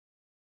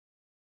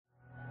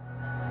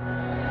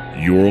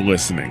You're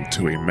listening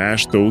to a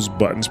Mash Those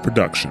Buttons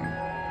production.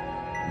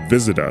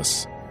 Visit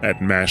us at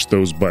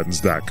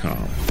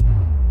mashthosebuttons.com.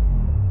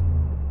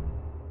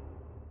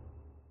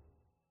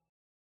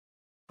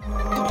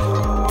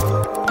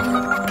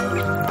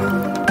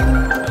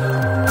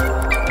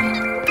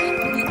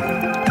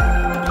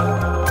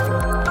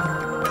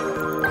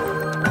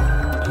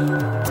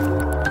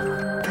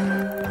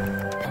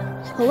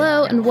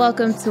 Hello and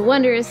welcome to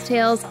Wondrous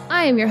Tales.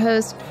 I am your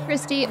host,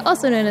 Christy,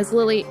 also known as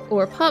Lily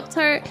or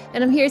Pop-Tart,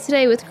 and I'm here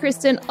today with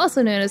Kristen,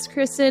 also known as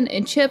Kristen,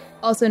 and Chip,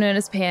 also known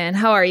as Pan.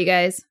 How are you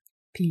guys?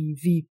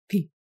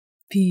 PvP.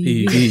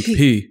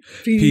 PvP.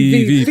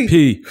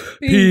 PvP.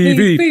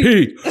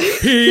 PvP.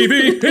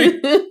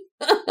 PvP.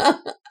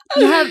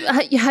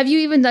 Have you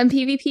even done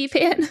PvP,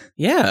 Pan?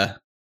 Yeah.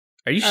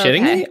 Are you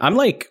shitting me? I'm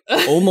like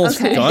almost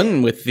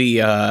done with the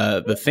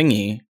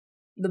thingy.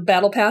 The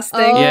battle pass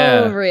thing? Oh,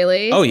 Yeah.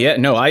 really? Oh yeah,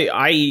 no,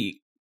 I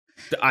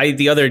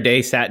the other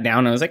day sat down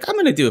and I was like, I'm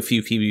gonna do a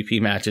few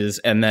PvP matches,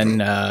 and then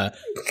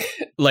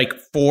like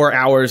 4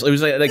 hours, it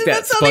was like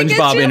that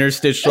SpongeBob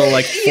interstitial,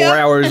 like 4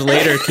 hours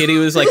later, Kitty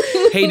was like,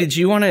 hey, did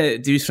you want to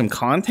do some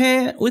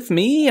content with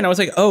me? And I was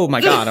like, oh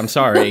my god, I'm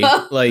sorry.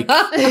 Like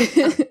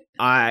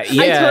I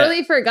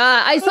totally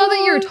forgot. I saw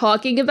that you were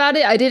talking about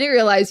it. I didn't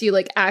realize you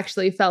like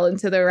actually fell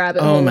into the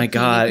rabbit hole. Oh my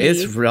god, PvP.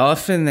 it's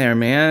rough in there,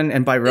 man.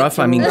 And by rough,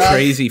 I mean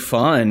crazy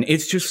fun.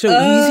 It's just so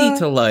easy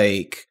to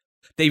like.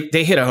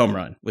 They hit a home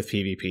run with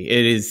PvP.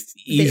 It is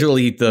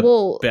easily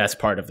the best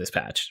part of this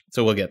patch.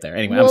 So we'll get there.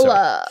 Anyway, I'm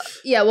sorry.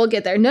 Yeah, we'll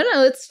get there. No,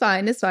 it's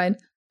fine. It's fine.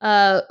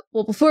 Well,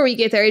 before we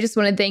get there, I just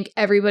want to thank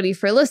everybody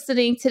for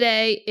listening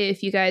today.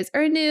 If you guys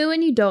are new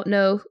and you don't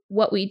know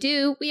what we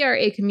do, we are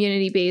a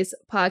community-based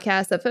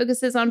podcast that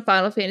focuses on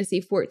Final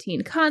Fantasy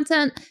XIV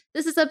content.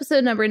 This is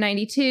episode number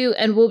 92,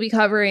 and we'll be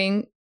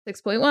covering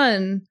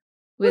 6.1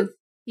 with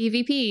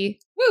PvP.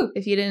 Woo!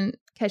 If you didn't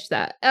catch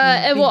that.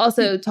 And we'll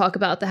also talk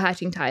about the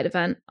Hatching Tide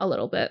event a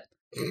little bit.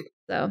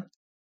 So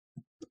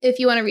if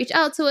you want to reach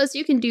out to us,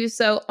 you can do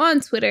so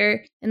on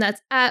Twitter, and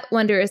that's at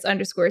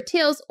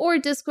Wondrous_Tales, or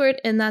Discord,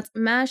 and that's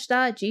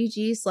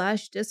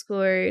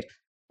mash.gg/Discord.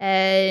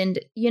 And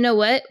you know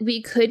what?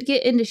 We could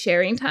get into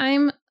sharing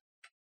time,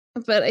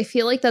 but I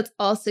feel like that's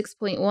all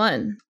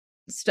 6.1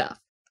 stuff,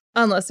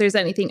 unless there's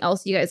anything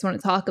else you guys want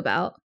to talk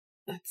about.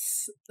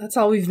 That's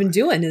all we've been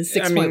doing is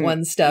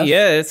 6.1 stuff.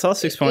 Yeah, it's all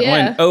 6.1.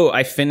 Yeah. Oh,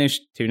 I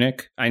finished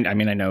Tunic. I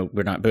mean, I know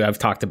we're not, but I've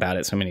talked about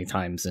it so many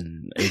times,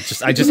 and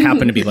I just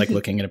happened to be like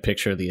looking at a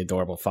picture of the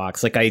adorable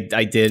fox. Like I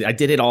did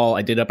it all.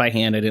 I did it by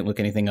hand. I didn't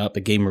look anything up.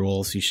 The game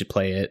rules. You should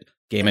play it.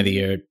 Game of the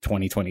year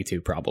 2022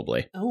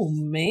 probably. Oh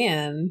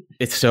man,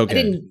 it's so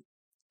good.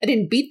 I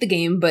didn't beat the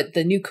game, but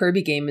the new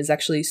Kirby game is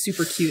actually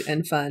super cute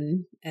and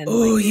fun. And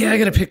oh yeah, I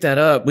gotta pick that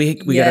up. We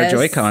got our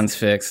Joy-Cons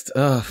fixed.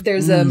 Ugh.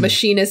 There's a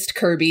machinist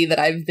Kirby that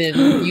I've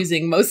been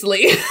using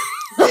mostly.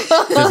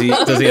 Does he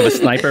have a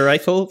sniper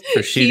rifle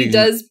for shooting? He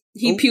does.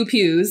 He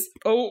pew-pews.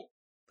 Oh,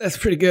 that's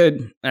pretty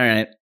good. All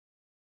right.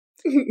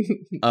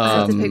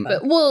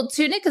 Well,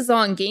 Tunic is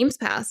on Games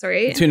Pass,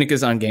 right? Tunic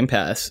is on Game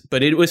Pass,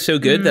 but it was so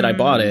good that I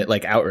bought it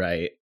like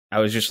outright.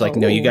 I was just like,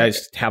 no, you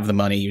guys have the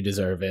money, you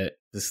deserve it.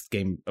 This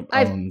game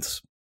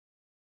owns.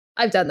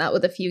 I've done that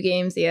with a few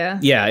games, yeah.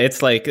 Yeah,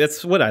 it's like,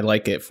 that's what I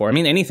like it for. I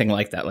mean, anything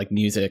like that, like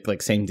music,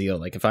 like same deal.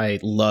 Like if I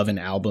love an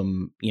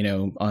album, you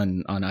know,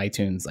 on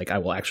iTunes, like I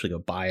will actually go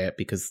buy it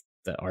because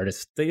the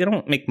artists, they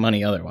don't make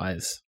money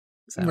otherwise.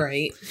 So,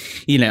 right.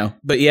 You know,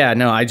 but yeah,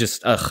 no, I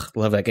just,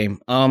 love that game.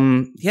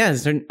 Yeah,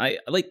 I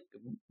like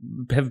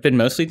have been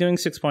mostly doing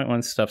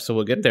 6.1 stuff, so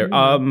we'll get there.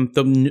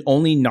 The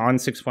only non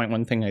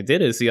 6.1 thing I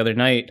did is the other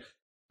night,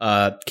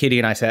 Kitty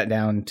and I sat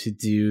down to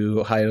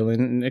do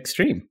Hydaelyn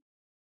Extreme.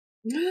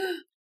 Yeah,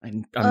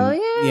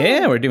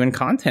 we're doing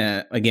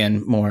content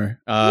again more.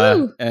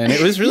 And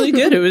it was really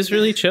good. It was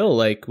really chill.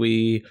 Like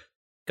we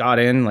got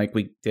in, like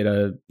we did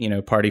a,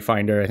 party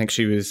finder. I think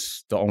she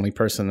was the only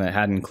person that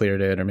hadn't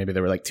cleared it, or maybe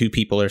there were like 2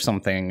 people or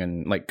something,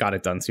 and like got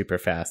it done super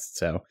fast.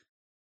 So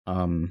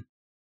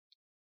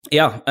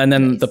yeah, and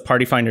then the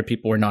party finder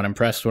people were not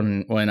impressed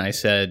when I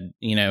said,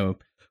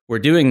 we're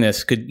doing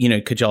this. Could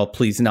y'all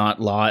please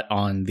not lot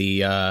on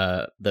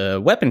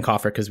the weapon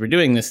coffer, because we're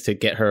doing this to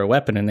get her a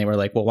weapon? And they were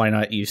like, well, why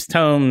not use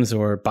tomes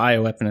or buy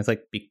a weapon? It's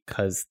like,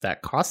 because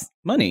that costs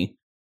money.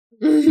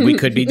 We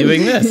could be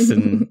doing this.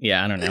 And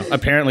yeah, I don't know.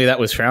 Apparently that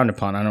was frowned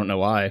upon. I don't know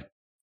why.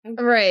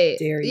 Right.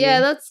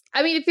 Yeah,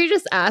 if you're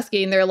just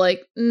asking, they're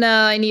like, no,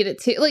 I need it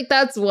too. Like,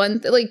 that's one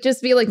thing. Like,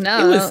 just be like,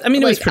 no.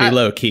 It was pretty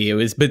low key.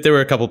 But there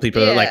were a couple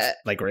people that were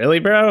like, really,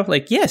 bro?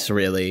 Like, yes,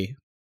 really.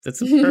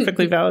 That's a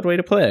perfectly valid way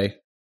to play.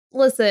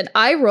 Listen,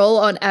 I roll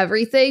on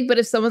everything, but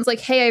if someone's like,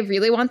 hey, I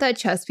really want that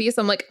chess piece,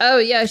 I'm like, oh,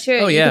 yeah,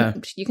 sure.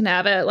 You can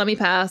have it. Let me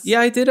pass.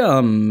 Yeah, I did.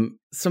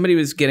 Somebody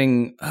was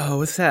getting,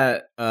 what's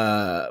that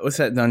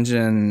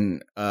dungeon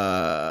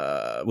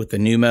with the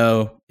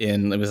Numo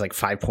in, it was like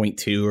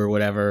 5.2 or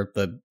whatever,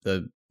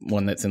 the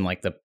one that's in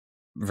like the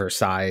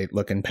Versailles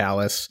looking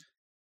palace.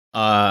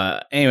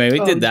 Anyway, we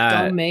did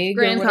that.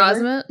 Grand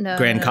Cosmos? No.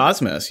 Grand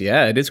Cosmos.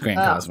 Yeah, it is Grand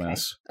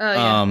Cosmos. Okay. Oh,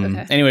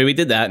 yeah. Okay. Anyway, we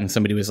did that, and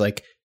somebody was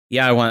like,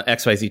 yeah, I want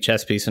XYZ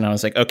chess piece. And I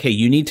was like, okay,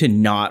 you need to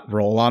not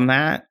roll on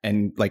that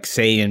and like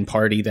say in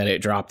party that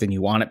it dropped and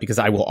you want it, because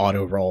I will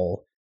auto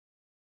roll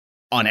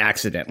on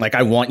accident. Like,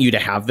 I want you to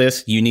have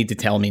this. You need to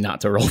tell me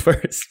not to roll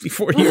first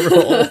before you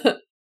roll.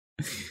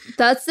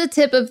 That's the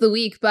tip of the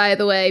week, by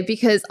the way,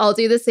 because I'll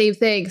do the same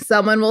thing.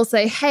 Someone will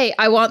say, hey,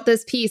 I want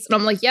this piece. And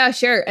I'm like, yeah,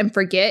 sure. And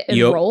forget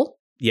and roll.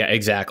 Yeah,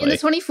 exactly. In the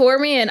 24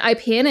 man, I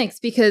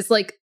panicked because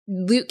like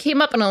loot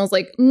came up and I was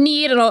like,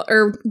 need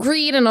or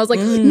greed. And I was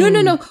like,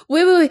 no,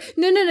 wait,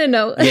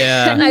 no.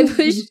 Yeah. And I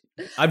pushed.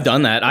 I've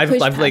done that. I've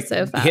like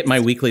so hit my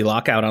weekly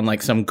lockout on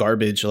like some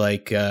garbage,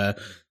 like,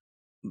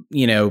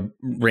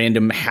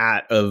 random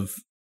hat of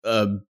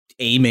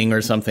aiming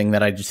or something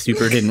that I just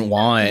super didn't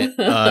want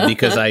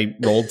because I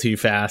rolled too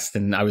fast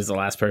and I was the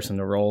last person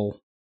to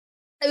roll.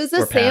 It was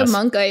a Sam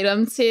Monk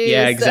item too.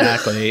 Yeah,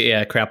 exactly.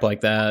 Yeah, crap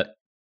like that.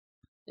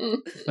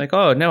 Like,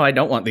 oh no, I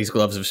don't want these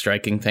gloves of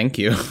striking. Thank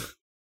you.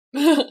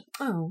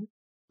 Oh,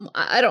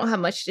 I don't have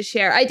much to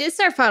share. I did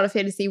start Final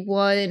Fantasy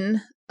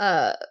 1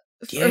 for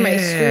my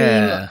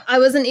stream. I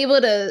wasn't able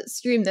to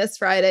stream this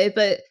Friday,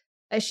 but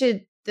I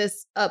should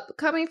this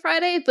upcoming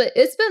Friday. But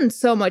it's been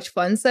so much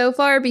fun so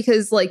far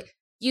because like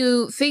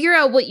you figure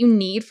out what you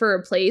need for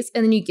a place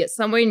and then you get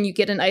somewhere and you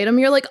get an item.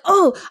 You're like,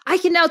 oh, I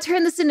can now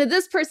turn this into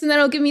this person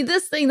that'll give me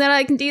this thing, that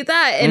I can do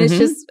that. And it's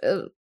just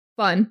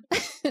fun.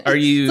 Are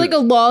you? It's like a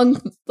long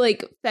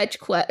like fetch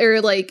quest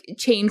or like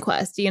chain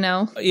quest, you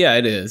know? Yeah,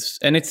 it is.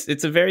 And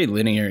it's a very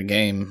linear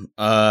game.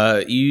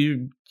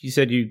 You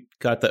said you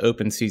got the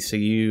open sea, so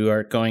you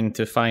are going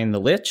to find the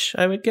Lich,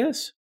 I would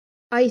guess?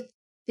 I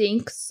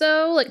think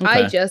so. Like,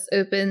 I just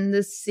opened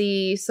the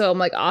sea, so I'm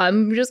like,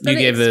 I'm just gonna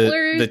explore.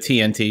 You gave the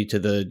TNT to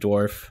the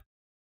dwarf.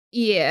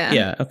 Yeah.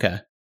 Yeah, okay.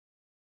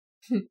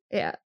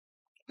 Yeah.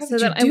 So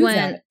then I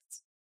went.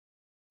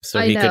 So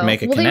he could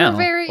make a canal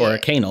or a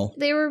canal.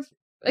 They were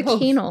a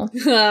canal.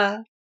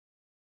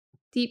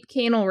 Deep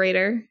Canal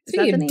Raider.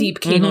 Speaking of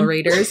Deep Canal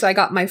Raiders, I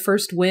got my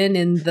first win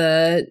in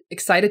the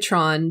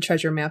Excitatron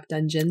treasure map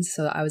dungeon,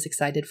 so I was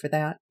excited for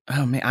that.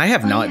 Oh man, I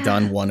have not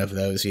done one of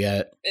those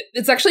yet.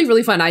 It's actually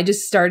really fun. I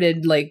just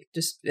started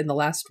just in the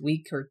last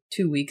week or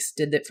 2 weeks,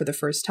 did it for the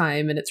first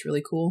time, and it's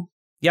really cool.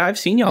 Yeah, I've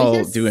seen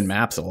y'all doing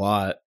maps a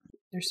lot.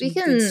 There's some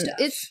good stuff.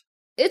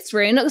 It's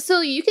random,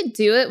 so you could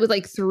do it with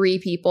like 3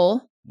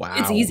 people. Wow.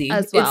 It's easy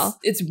as well.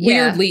 It's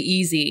weirdly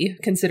easy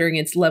considering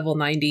it's level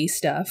 90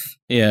 stuff.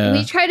 Yeah.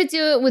 We tried to do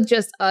it with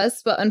just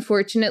us, but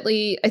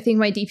unfortunately, I think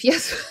my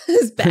DPS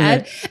was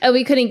bad and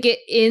we couldn't get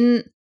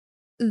in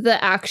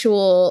the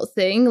actual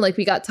thing. Like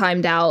we got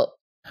timed out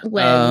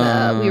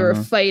when we were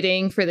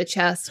fighting for the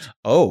chest.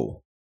 Oh.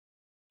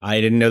 I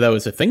didn't know that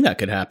was a thing that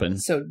could happen.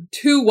 So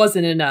 2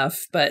 wasn't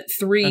enough, but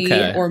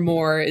 3 or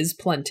more is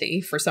plenty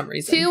for some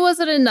reason. 2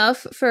 wasn't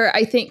enough for,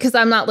 I think, because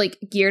I'm not like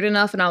geared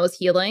enough and I was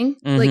healing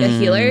like a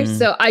healer.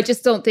 So I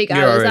just don't think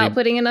I was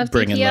outputting enough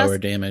bringing DPS. Lower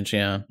damage,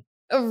 yeah.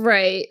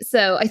 Right.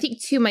 So I think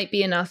 2 might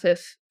be enough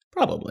if...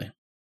 Probably.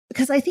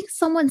 Because I think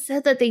someone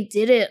said that they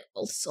did it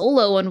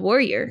solo on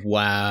Warrior.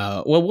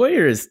 Wow. Well,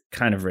 Warrior is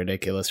kind of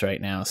ridiculous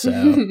right now,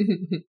 so...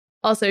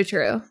 Also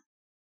true.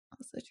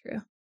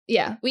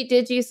 Yeah, we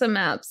did use some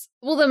maps.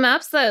 Well, the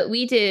maps that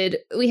we did,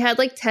 we had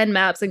like 10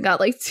 maps and got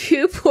like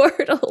 2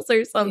 portals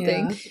or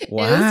something. Yeah.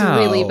 Wow. It was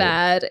really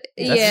bad.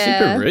 That's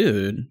super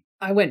rude.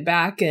 I went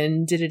back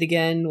and did it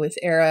again with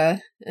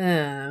Era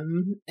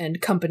and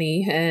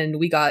company, and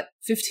we got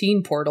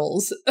 15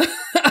 portals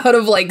out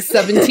of like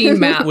 17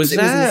 maps. Was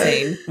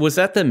insane. Was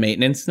that the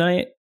maintenance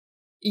night?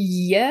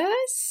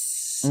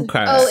 Yes.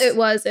 Okay. Oh, it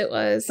was.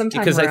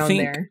 Sometime because around I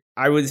think there.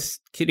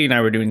 Kitty and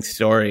I were doing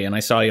story, and I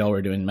saw y'all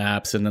were doing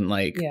maps, and then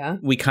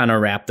we kind of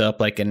wrapped up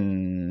like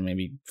in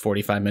maybe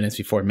 45 minutes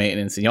before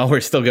maintenance, and y'all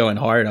were still going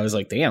hard. I was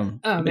like,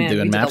 damn, I've been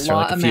doing maps for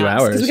like a few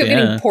hours. Because we kept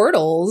getting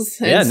portals.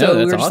 And yeah, so that's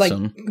we were just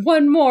awesome. Like,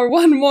 one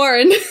more,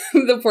 and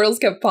the portals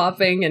kept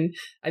popping, and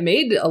I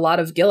made a lot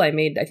of gil. I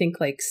made, I think,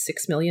 like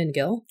 6 million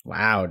gil.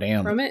 Wow,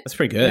 damn. From it. That's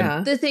pretty good.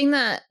 Yeah. The thing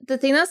that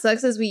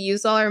sucks is we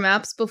used all our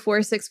maps before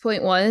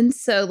 6.1,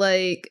 so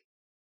like...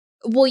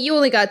 Well, you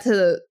only got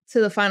to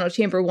the final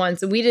chamber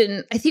once, and we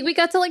didn't. I think we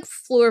got to like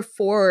floor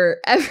 4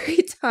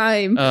 every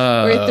time,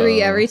 or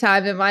 3 every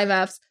time in my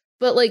maps.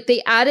 But like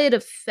they added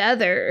a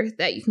feather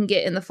that you can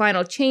get in the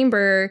final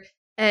chamber,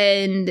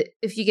 and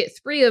if you get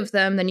 3 of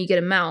them, then you get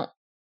a mount,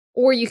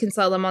 or you can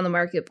sell them on the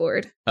market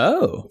board.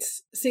 Oh,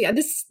 see,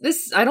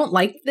 this I don't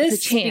like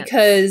this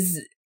because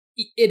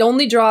it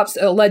only drops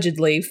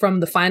allegedly from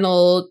the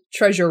final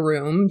treasure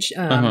room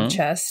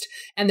chest,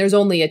 and there's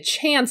only a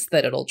chance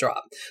that it'll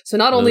drop. So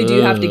not only do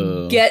you have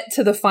to get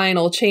to the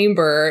final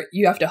chamber,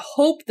 you have to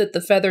hope that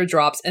the feather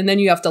drops, and then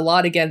you have to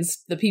lot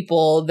against the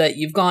people that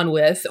you've gone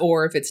with,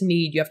 or if it's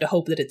need, you have to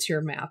hope that it's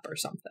your map or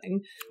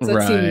something. So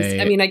it seems,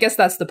 I mean, I guess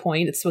that's the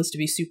point. It's supposed to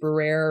be super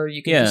rare, or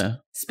you can just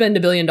spend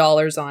 $1 billion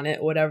on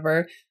it,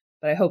 whatever.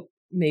 But I hope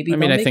maybe they'll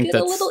make it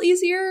a little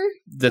easier.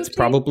 That's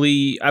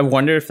probably, I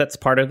wonder if that's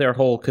part of their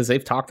whole, because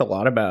they've talked a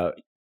lot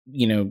about,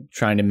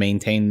 trying to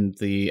maintain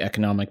the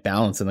economic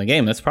balance in the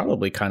game. That's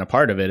probably kind of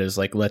part of it, is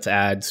like, let's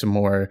add some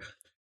more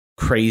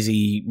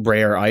crazy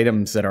rare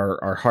items that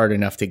are hard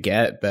enough to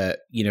get that,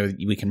 you know,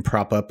 we can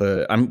prop up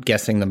I'm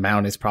guessing the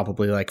mount is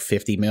probably like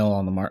 50 mil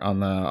on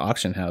the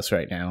auction house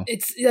right now.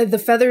 It's the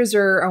feathers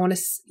are,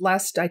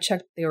 last I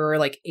checked, they were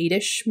like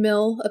 8-ish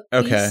mil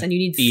a piece, and you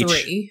need each.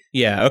 3.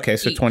 Yeah, okay,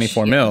 so each,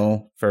 24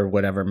 mil for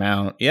whatever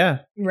mount.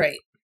 Yeah. Right.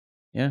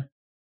 Yeah.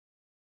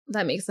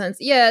 That makes sense.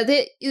 Yeah,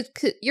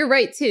 you're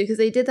right too, because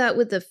they did that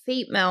with the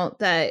Fate mount,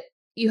 that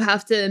you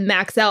have to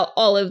max out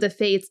all of the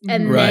Fates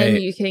and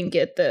then you can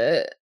get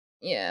the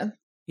Yeah,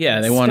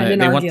 they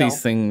want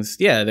these things.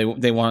 Yeah,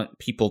 they want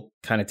people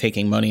kind of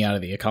taking money out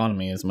of the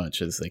economy as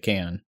much as they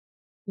can.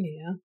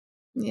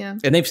 Yeah.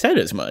 And they've said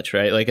as much,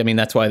 right? Like, I mean,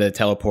 that's why the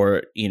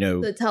teleport,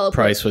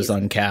 price was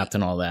uncapped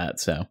and all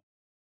that. So,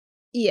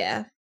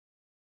 yeah,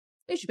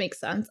 which makes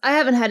sense. I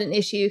haven't had an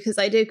issue because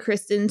I did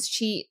Kristen's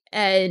cheat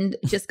and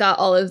just got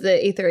all of the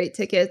Aetherite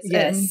tickets.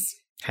 Yes, and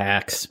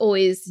hacks.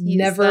 Always use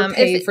never them.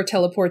 pay for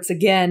teleports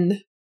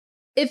again.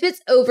 If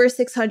it's over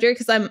 600,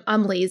 because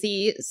I'm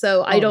lazy,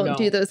 so I don't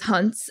do those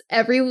hunts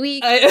every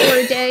week or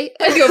a day.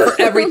 I do it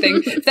for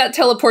everything. If that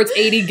teleports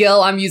 80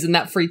 gil, I'm using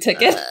that free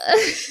ticket.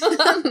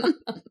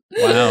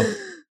 Wow.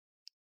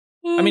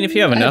 I mean, if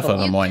you have enough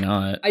of them, why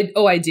not?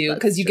 I do,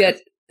 because you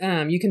get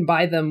you can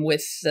buy them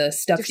with the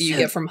stuff that you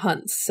get from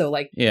hunts. So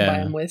like you buy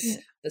them with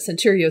the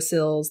Centurio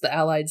seals, the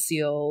Allied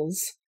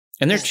seals.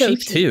 And they're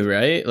cheap too,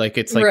 right? Like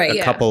it's like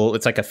a couple,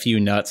 it's like a few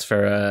nuts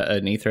for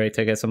an Aetherite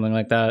ticket, something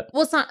like that.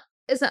 Well, it's not.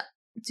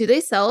 Do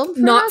they sell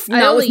them? Not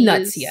with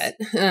nuts yet,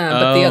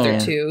 but the other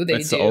two they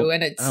do,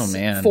 and it's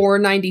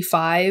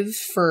 $4.95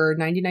 for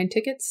 99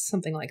 tickets,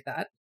 something like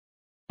that.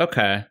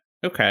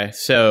 Okay,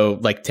 so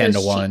like 10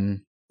 to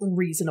 1,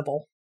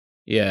 reasonable.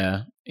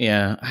 Yeah.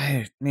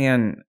 I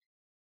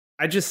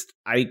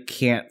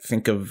can't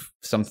think of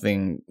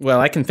something. Well,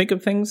 I can think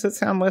of things that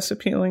sound less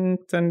appealing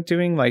than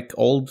doing like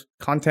old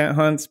content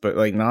hunts, but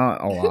like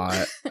not a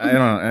lot. I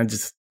don't.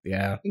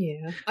 Yeah.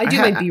 I do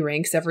my B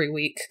ranks every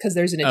week because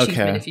there's an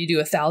achievement if you do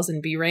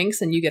 1,000 B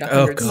ranks and you get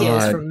 100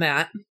 seals from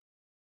that.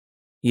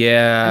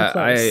 Yeah,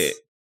 I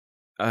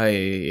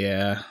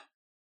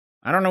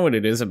don't know what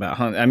it is about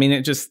hunt. I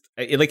mean,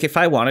 like if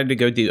I wanted to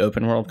go do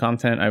open world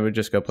content, I would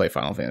just go play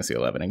Final Fantasy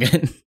 11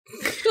 again,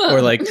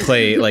 or like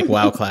play like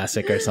WoW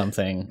Classic or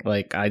something.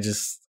 Like I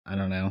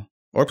don't know,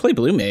 or play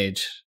Blue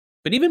Mage.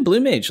 But even Blue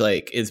Mage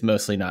like is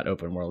mostly not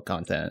open world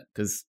content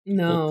because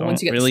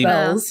once you get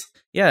spells.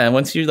 Yeah, and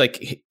once you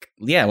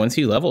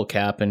level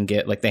cap and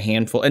get like the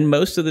handful, and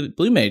most of the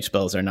Blue Mage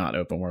spells are not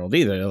open world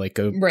either. Like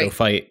go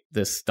fight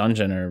this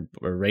dungeon or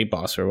raid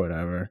boss or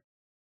whatever.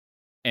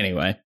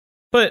 Anyway,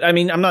 but I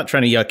mean, I'm not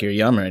trying to yuck your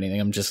yum or anything.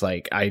 I'm just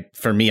like,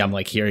 I'm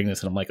like hearing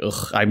this and I'm like,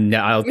 ugh,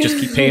 I'll just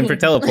keep paying for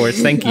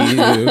teleports. Thank you.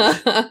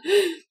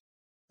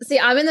 See,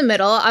 I'm in the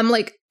middle.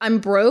 I'm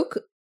broke.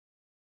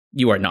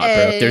 You are not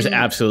broke. There's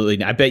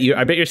absolutely. I bet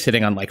you're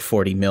sitting on like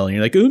 40 mil and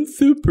you're like, I'm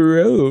so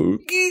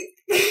broke.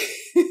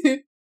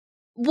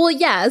 Well,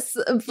 yes,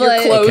 but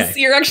you're close. Okay.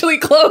 You're actually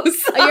close.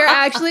 You're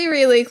actually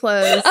really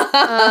close.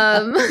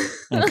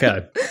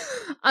 Okay.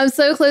 I'm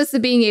so close to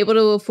being able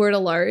to afford a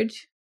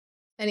large.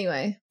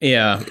 Anyway.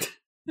 Yeah.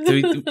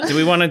 Do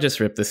we want to just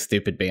rip this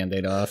stupid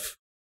Band-Aid off?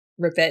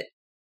 Rip it.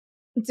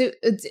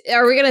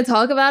 Are we going to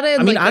talk about it?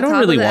 I mean, I don't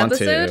really want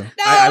to. No,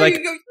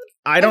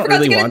 I don't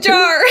really want to.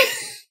 Jar.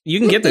 You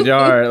can get the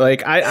jar.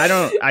 Like I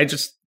don't. I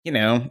just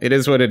it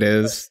is what it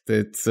is.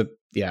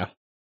 Yeah.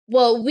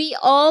 Well, we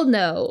all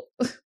know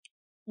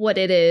what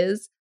it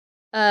is.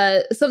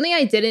 Something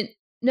I didn't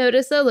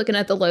notice though, looking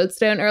at the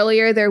lodestone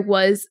earlier, there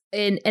was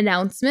an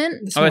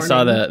announcement. I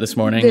saw that this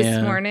morning.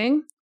 This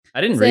morning,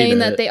 I didn't read it. Saying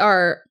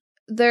that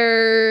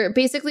they're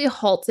basically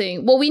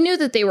halting. Well, we knew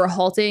that they were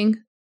halting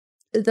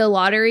the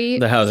lottery,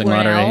 the housing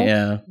lottery.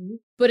 Yeah.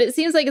 But it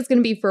seems like it's going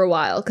to be for a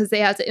while because they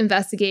have to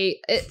investigate.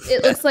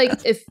 It looks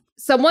like if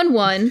someone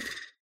won,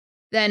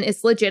 then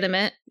it's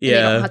legitimate. And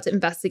they don't have to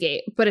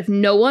investigate. But if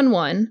no one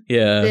won,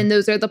 then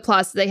those are the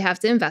plots that they have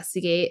to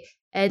investigate.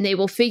 And they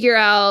will figure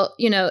out,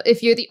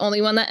 if you're the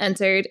only one that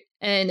entered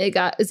and it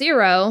got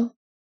 0,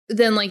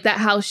 then like that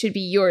house should be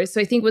yours. So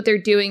I think what they're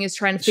doing is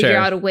trying to figure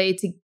out a way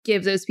to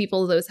give those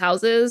people those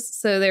houses.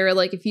 So they were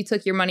like, if you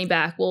took your money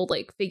back, we'll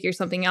like figure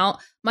something out.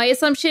 My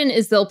assumption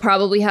is they'll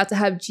probably have to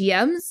have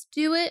GMs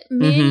do it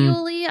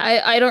manually.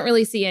 I don't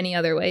really see any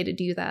other way to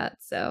do that.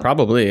 So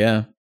probably,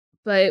 yeah.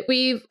 But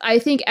I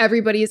think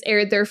everybody's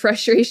aired their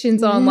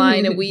frustrations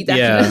online, and we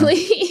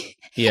definitely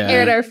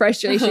aired our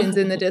frustrations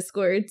in the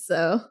Discord.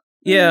 So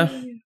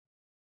yeah.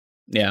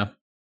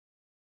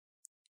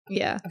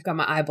 I've got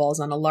my eyeballs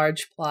on a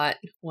large plot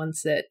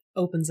once it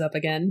opens up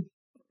again.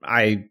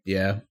 I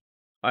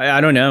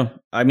don't know.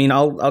 I mean,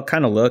 I'll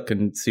kind of look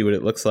and see what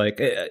it looks like.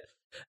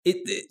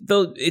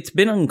 Though it's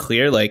been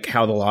unclear like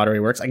how the lottery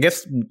works. I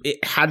guess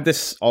had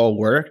this all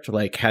worked,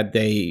 like had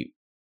they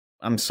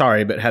done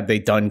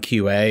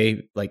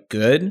QA like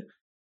good?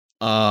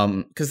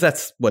 Because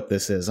that's what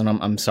this is, and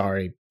I'm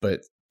sorry, but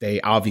they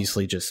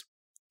obviously just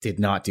did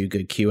not do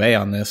good QA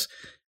on this.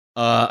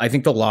 I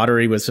think the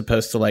lottery was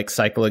supposed to like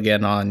cycle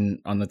again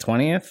on the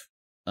 20th.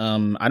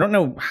 I don't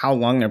know how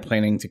long they're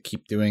planning to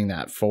keep doing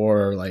that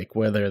for, like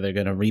whether they're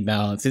going to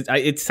rebalance.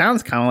 It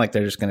sounds kind of like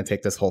they're just going to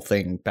take this whole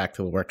thing back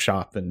to the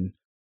workshop and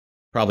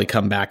probably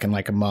come back in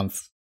like a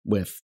month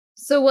with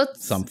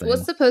what's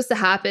supposed to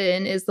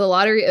happen is the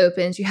lottery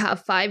opens. You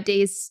have 5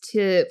 days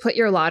to put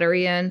your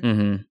lottery in.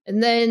 Mm-hmm.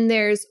 And then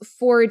there's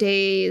 4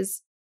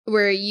 days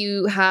where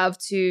you have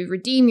to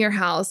redeem your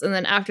house. And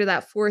then after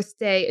that 4th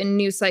day, a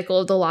new cycle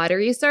of the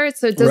lottery starts.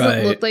 So it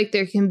doesn't look like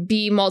there can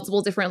be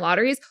multiple different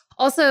lotteries.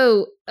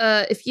 Also,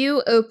 if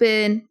you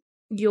open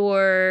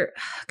your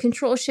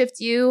Control Shift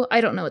U, I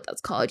don't know what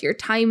that's called. Your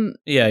time.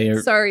 Yeah.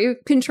 Sorry,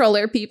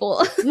 controller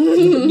people.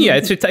 Yeah,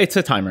 it's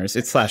a timers.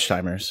 It's /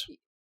 timers.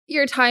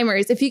 Your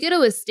timers. If you go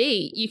to a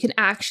state, you can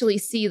actually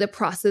see the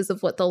process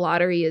of what the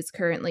lottery is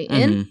currently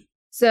in. Mm-hmm.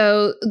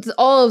 So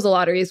all of the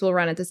lotteries will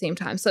run at the same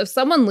time. So if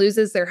someone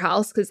loses their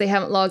house because they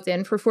haven't logged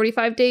in for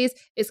 45 days,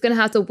 it's going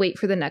to have to wait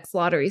for the next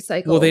lottery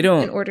cycle. Well, they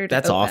don't. In order to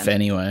that's open. off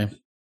anyway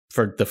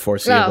for the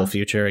foreseeable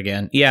future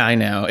again. Yeah, I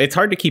know. It's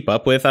hard to keep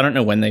up with. I don't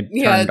know when they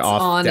turned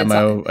off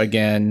demo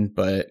again,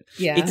 but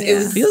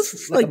it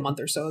feels like a month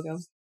or so ago.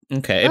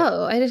 Okay.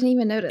 I didn't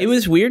even notice. It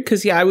was weird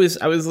because I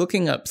was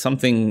looking up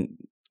something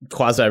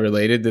quasi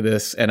related to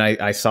this, and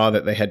I saw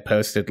that they had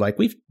posted like,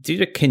 we've due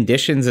to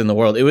conditions in the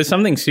world. It was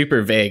something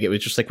super vague. It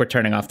was just like, we're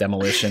turning off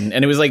demolition,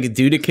 and it was like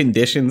due to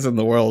conditions in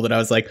the world, and I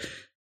was like,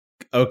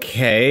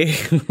 okay,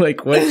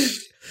 like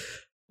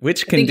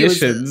which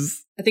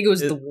conditions? I think it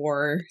was the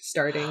war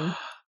starting.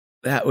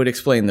 That would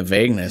explain the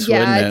vagueness,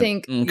 wouldn't it? I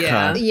think.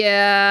 Okay.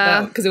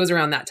 Yeah. Because it was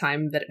around that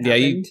time that it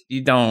happened. happened.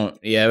 You don't.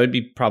 Yeah, it would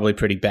be probably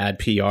pretty bad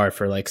PR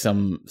for like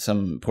some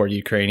poor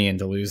Ukrainian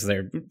to lose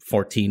their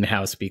 14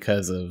 house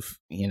because of,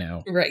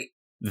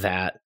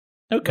 that.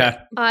 Okay.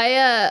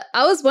 I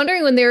was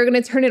wondering when they were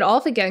going to turn it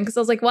off again, because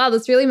I was like, wow,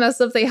 that's really messed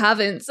up. They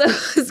haven't. So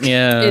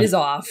yeah, it is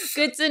off.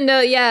 Good to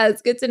know. Yeah,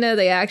 it's good to know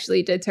they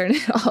actually did turn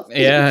it off.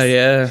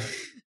 Yeah.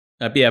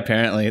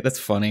 Apparently that's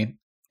funny.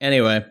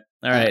 Anyway,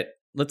 all right,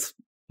 let's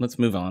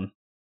move on.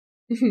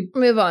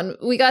 Move on.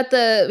 We got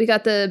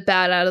the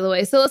bad out of the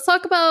way. So let's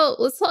talk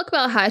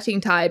about Hatching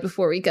Tide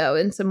before we go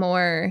into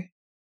more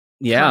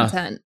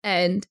content.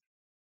 And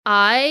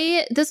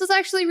this was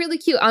actually really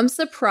cute. I'm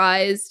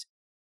surprised.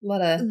 A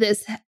lot of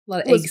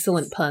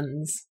excellent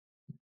puns.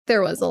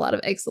 There was a lot of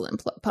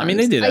excellent puns. I mean,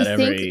 they do that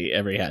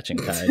every Hatching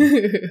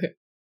Tide.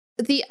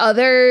 The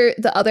other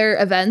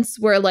events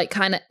were like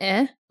kind of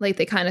like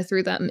they kind of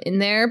threw them in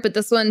there, but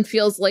this one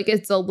feels like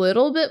it's a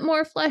little bit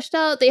more fleshed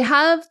out. They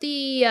have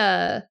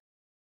the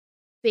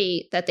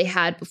bait that they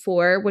had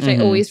before, which I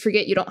always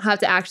forget. You don't have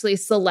to actually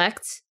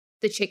select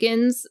the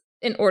chickens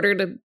in order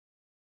to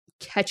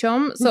catch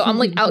them. So I'm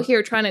like out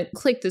here trying to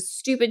click the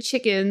stupid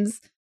chickens.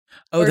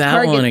 Oh,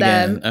 that one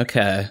again.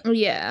 Okay.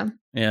 Yeah.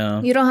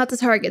 Yeah. You don't have to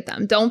target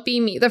them. Don't be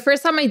me. The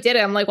first time I did it,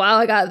 I'm like, wow,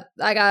 I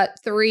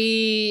got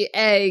 3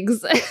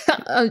 eggs.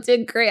 I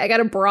did great. I got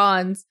a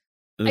bronze.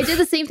 Oof. I did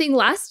the same thing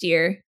last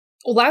year.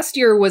 Well, last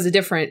year was a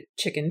different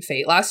chicken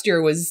fate. Last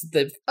year was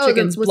the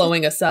chickens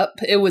blowing us up.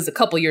 It was a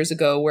couple years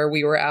ago where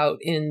we were out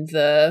in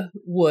the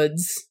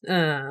woods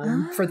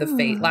for the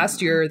fate.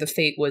 Last year, the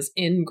fate was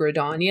in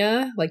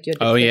Gridania. Like you had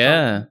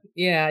to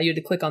you had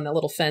to click on that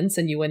little fence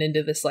and you went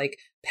into this like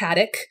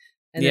paddock.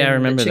 And then I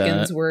remember the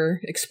chickens were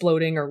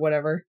exploding or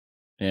whatever.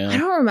 Yeah. I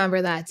don't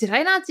remember that. Did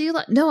I not do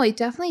that? No, I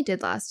definitely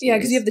did last year. Yeah,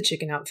 because you have the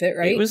chicken outfit,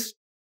 right? It was.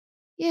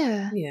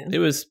 Yeah. It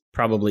was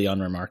probably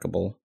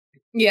unremarkable.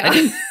 Yeah.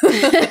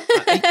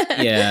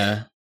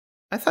 Yeah.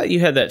 I thought you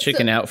had that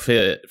chicken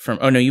outfit from.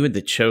 Oh no, you had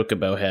the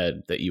chocobo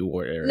head that you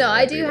wore. No,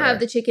 I do have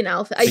the chicken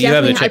outfit. I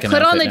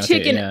put on the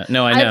chicken. Yeah.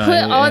 No, I know. I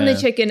put on the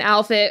chicken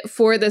outfit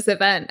for this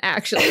event,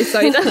 actually. So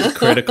I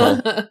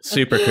critical,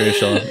 super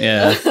crucial.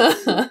 Yeah.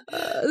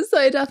 So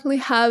I definitely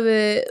have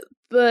it,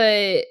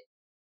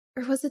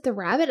 or was it the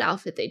rabbit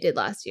outfit they did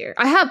last year?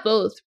 I have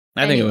both.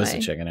 I think it was the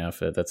chicken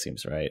outfit. That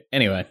seems right.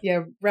 Anyway.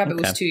 Yeah, rabbit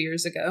was 2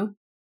 years ago.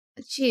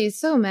 Jeez,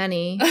 so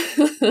many.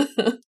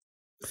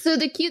 So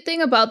the cute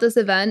thing about this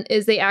event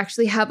is they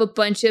actually have a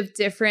bunch of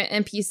different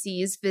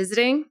NPCs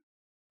visiting,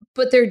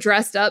 but they're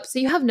dressed up, so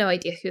you have no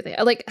idea who they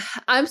are. Like,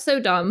 I'm so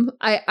dumb.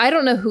 I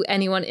don't know who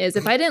anyone is.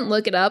 If I didn't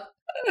look it up,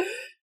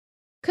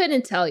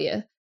 couldn't tell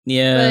you.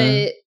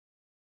 Yeah. But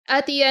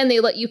at the end,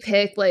 they let you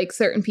pick like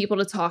certain people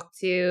to talk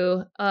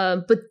to.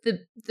 But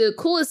the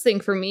coolest thing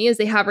for me is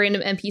they have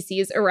random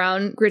NPCs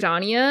around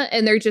Gridania,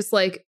 and they're just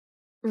like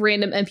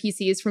random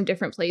NPCs from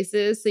different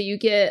places. So you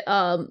get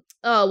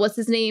what's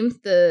his name?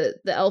 The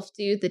elf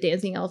dude, the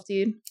dancing elf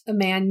dude.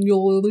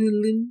 Emmanuel.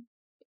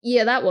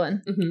 Yeah, that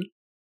one. Mm-hmm.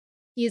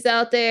 He's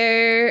out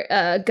there.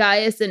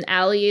 Gaius and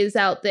Ali is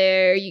out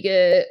there. You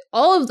get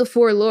all of the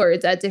 4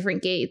 lords at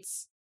different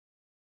gates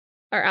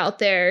are out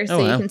there, so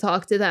you can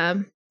talk to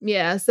them.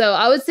 Yeah, so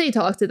I would say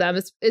talk to them.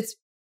 It's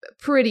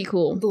pretty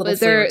cool. The little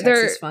flavor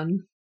text is fun.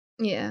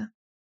 Yeah.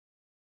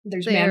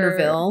 There's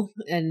Manderville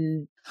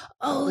and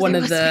one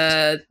of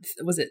the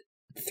was it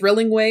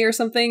thrilling way or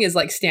something, is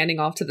like standing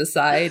off to the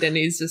side, and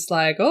he's just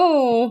like,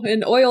 "Oh,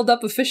 an oiled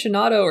up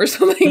aficionado" or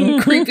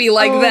something creepy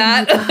like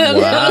that. And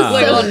I was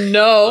like, "Oh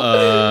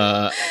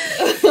no!"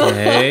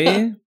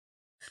 Okay.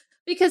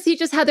 Because he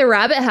just had the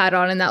rabbit hat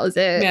on and that was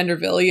it.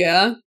 Manderville,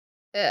 yeah.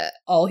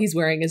 All he's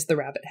wearing is the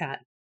rabbit hat.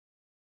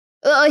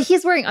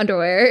 He's wearing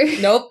underwear.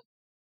 Nope,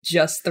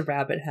 just the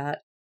rabbit hat.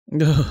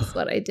 That's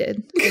what I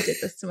did. I did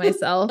this to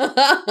myself.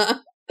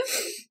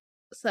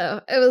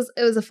 So it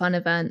was a fun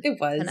event. It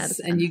was,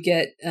 and you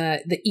get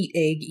the eat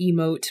egg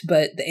emote,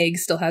 but the egg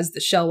still has the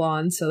shell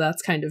on, so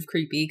that's kind of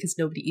creepy because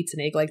nobody eats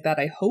an egg like that.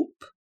 I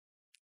hope.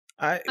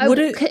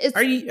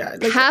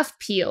 It's half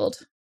peeled.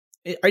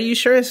 Are you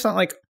sure it's not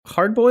like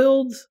hard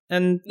boiled?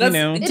 And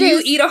do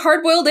you eat a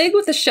hard boiled egg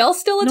with the shell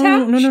still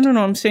attached?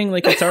 No. I'm saying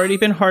like it's already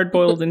been hard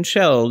boiled and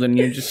shelled, and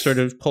you're just sort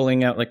of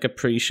pulling out like a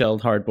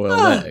pre-shelled hard boiled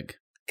egg.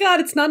 God,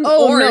 it's not an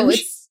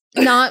orange.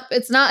 No,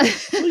 it's not.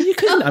 Well,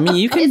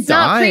 you can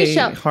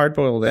dye hard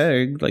boiled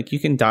egg. Like you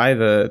can dye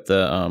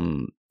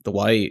the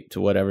white to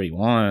whatever you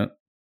want.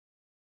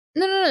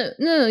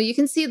 No. You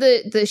can see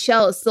the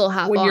shell is still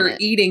half when on you're it.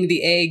 eating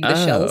the egg, the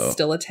shell is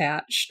still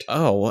attached.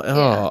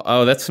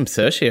 Oh, that's some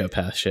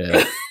sociopath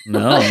shit.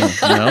 No.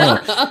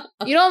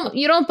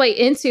 You don't bite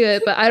into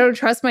it, but I don't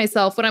trust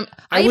myself when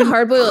I eat a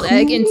hard boiled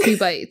egg in 2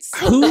 bites.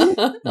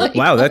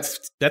 Wow,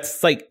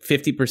 that's like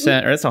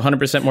 50% or that's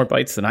 100% more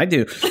bites than I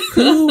do.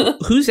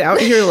 Who's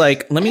out here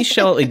like, let me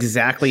shell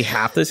exactly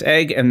half this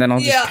egg and then I'll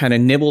just kind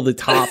of nibble the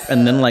top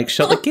and then like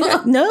shell like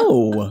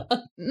No,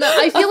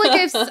 I feel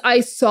like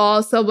I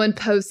saw someone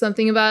post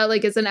something about it,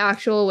 like it's an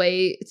actual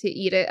way to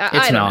eat it.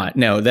 It's not.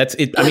 No, that's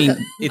it. I mean,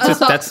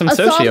 that's some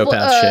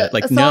sociopath shit.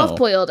 Like, no. Soft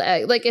boiled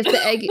egg. Like if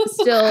the egg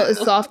still is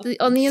soft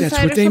on the inside.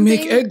 That's what they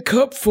make egg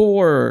cup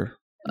for.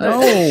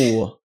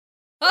 No.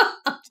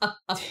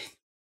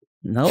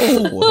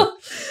 No.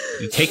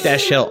 You take that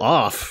shell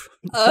off.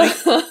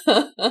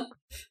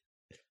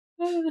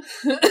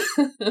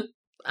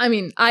 I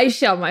mean, I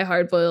shell my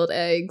hard-boiled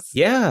eggs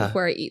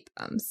before I eat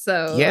them.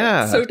 So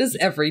so does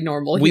every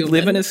normal human. We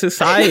live in a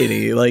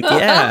society. Like,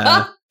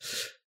 yeah.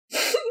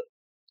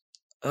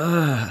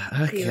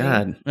 Oh,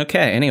 God.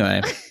 Okay,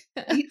 anyway.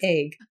 Eat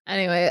egg.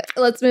 Anyway,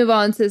 let's move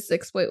on to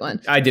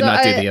 6.1. I did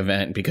not do the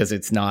event because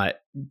it's not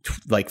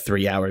like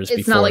 3 hours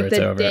before not like it's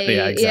the over. Day.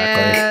 Yeah,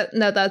 exactly. Yeah,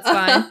 no, that's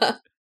fine.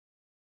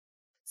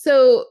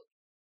 So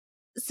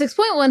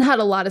 6.1 had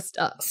a lot of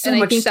stuff.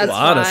 I think that's a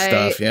lot of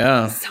stuff,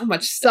 yeah. So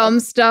much stuff. Some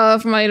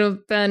stuff might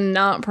have been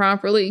not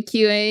properly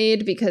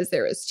QA'd because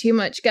there was too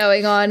much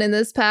going on in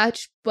this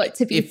patch. But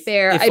to be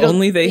fair, if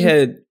only they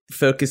had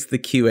focused the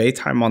QA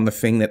time on the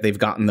thing that they've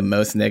gotten the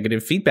most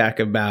negative feedback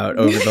about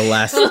over the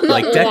last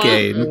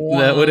decade.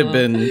 That would have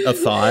been a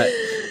thought.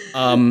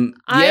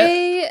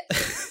 I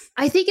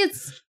think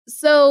it's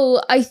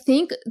so. I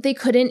think they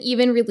couldn't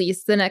even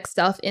release the next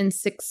stuff in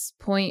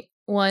 6.11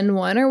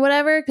 or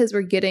whatever because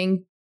we're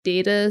getting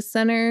data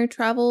center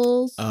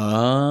travels.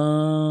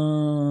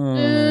 Oh,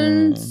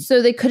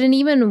 so they couldn't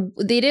even.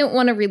 They didn't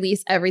want to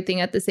release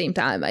everything at the same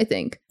time. I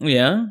think.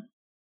 Yeah.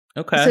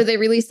 Okay. So they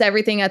released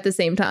everything at the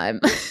same time.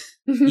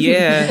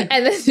 Yeah.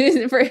 And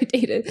then for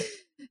data.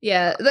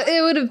 Yeah,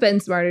 it would have been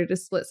smarter to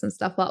split some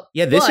stuff up.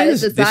 Yeah, this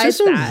is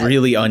a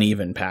really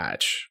uneven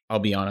patch. I'll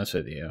be honest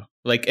with you.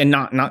 Like, and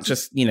not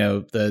just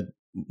the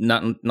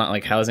not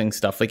like housing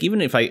stuff. Like, even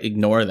if I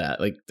ignore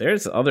that, like,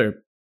 there's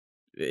other.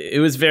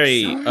 It was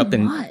very up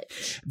and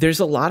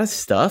there's a lot of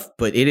stuff,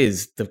 but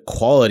the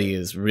quality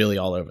is really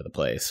all over the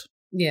place.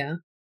 Yeah.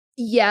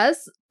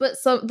 Yes, but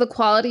the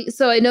quality.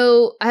 So I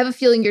have a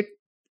feeling you're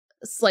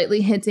slightly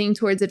hinting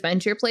towards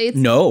adventure plates.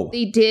 No,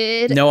 they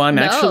did. No, I'm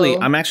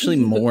actually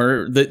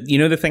more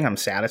the thing I'm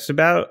saddest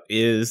about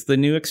is the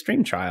new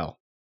extreme trial.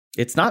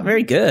 It's not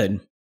very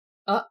good.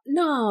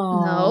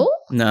 No,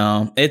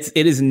 it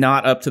is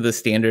not up to the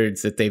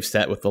standards that they've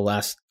set with the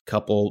last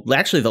couple.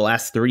 Actually, the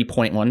last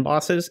 3.1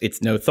 bosses.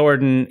 It's no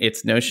Thornton.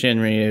 It's no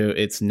Shinryu.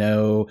 It's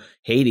no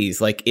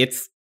Hades. Like,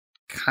 it's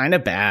kind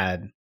of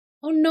bad.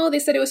 Oh no, they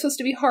said it was supposed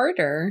to be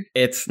harder.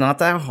 It's not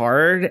that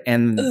hard,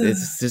 and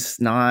it's just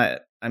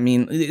not. I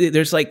mean,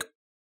 there's like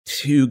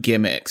 2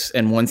 gimmicks,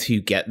 and once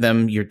you get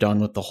them, you're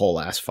done with the whole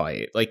last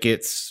fight. Like,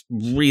 it's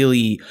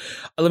really.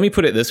 Let me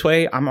put it this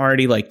way: I'm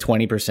already like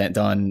 20%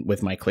 done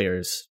with my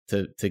clears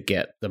to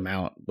get them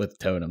out with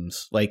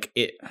totems. Like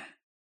it.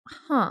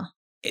 Huh.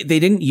 They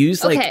didn't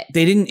use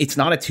It's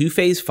not a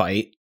 2-phase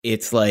fight.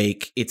 It's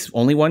like it's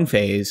only 1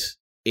 phase.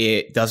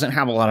 It doesn't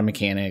have a lot of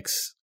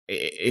mechanics.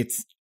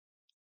 It's.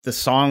 The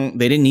song,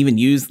 they didn't even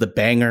use the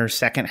banger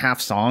second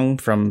half song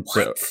from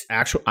the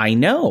actual. I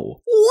know.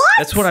 What?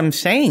 That's what I'm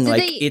saying.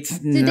 Did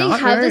they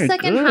have the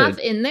second half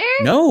in there?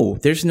 No,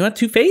 there's not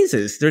 2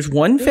 phases. There's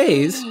 1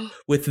 phase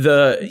with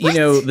the,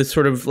 the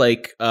sort of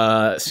like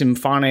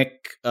symphonic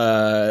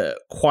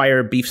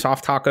choir beef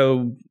soft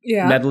taco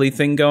medley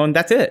thing going.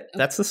 That's it.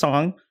 That's the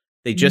song.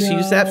 They just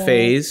use that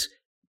phase.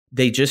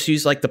 They just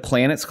use like the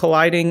planets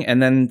colliding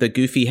and then the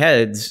goofy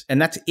heads.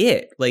 And that's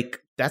it. Like,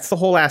 that's the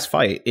whole ass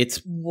fight.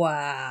 It's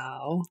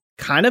wow,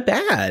 kind of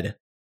bad.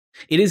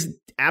 It is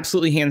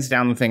absolutely hands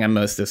down the thing I'm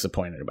most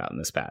disappointed about in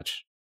this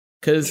patch.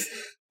 Because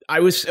I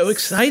was so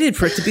excited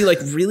for it to be like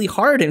really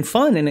hard and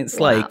fun, and it's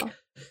like,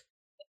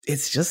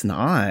 it's just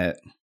not.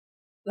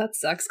 That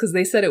sucks because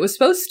they said it was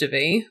supposed to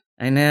be.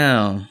 I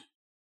know.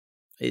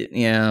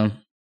 Yeah.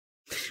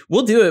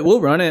 We'll do it.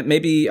 We'll run it.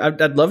 Maybe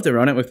I'd love to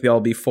run it with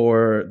y'all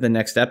before the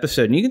next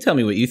episode. And you can tell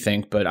me what you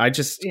think. But I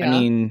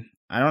mean,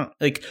 I don't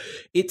like.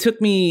 It took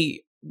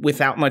me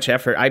without much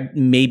effort.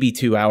 Maybe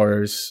 2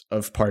 hours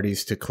of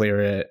parties to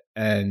clear it,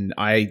 and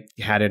I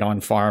had it on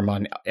farm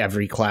on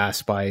every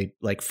class by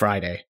like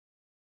Friday.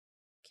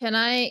 Can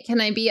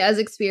I be as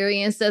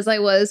experienced as I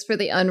was for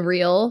the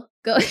Unreal?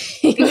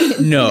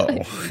 No.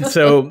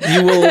 So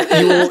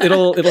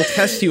it'll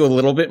test you a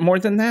little bit more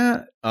than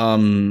that.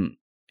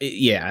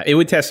 Yeah, it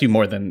would test you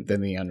more than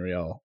the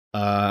Unreal.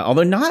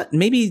 Although not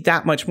maybe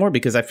that much more,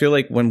 because I feel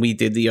like when we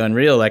did the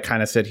Unreal, I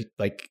kind of said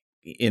like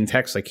in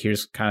text, like,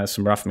 here's kind of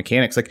some rough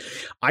mechanics. Like,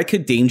 I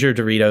could danger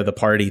Dorito the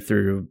party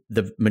through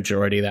the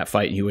majority of that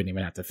fight, and you wouldn't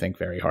even have to think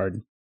very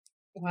hard.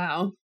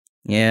 Wow.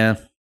 Yeah.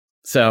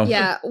 So.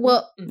 Yeah.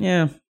 Well.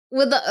 Yeah.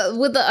 With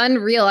the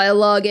Unreal, I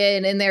log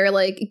in and they're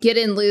like, get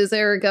in,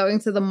 loser, going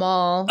to the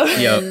mall.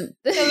 Yep. And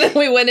then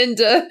we went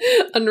into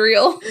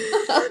Unreal.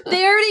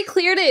 They already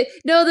cleared it.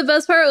 No, the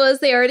best part was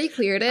they already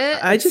cleared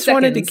it. I just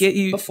wanted to get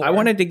you. Before. I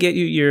wanted to get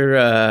you your.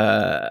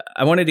 I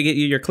wanted to get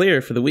you your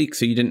clear for the week,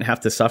 so you didn't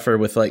have to suffer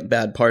with like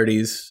bad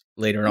parties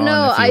later on.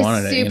 No, if you I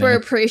wanted super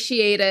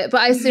appreciate it.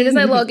 But as soon as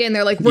I log in,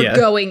 they're like, we're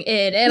going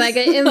in, and I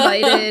get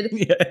invited.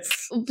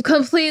 Yes.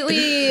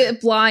 Completely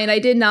blind. I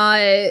did not.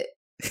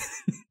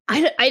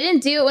 I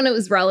didn't do it when it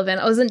was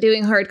relevant. I wasn't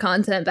doing hard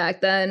content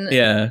back then.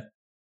 Yeah.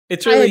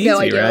 It's really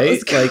easy,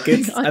 right? Like,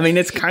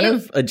 it's kind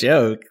of a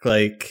joke.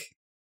 Like,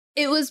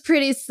 it was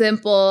pretty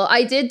simple.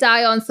 I did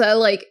die on, so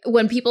like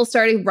when people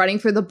started running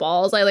for the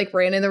balls, I like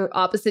ran in the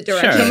opposite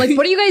direction. Sure. I'm like,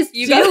 what are you guys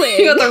doing?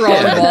 You got the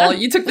wrong ball.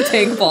 You took the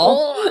tank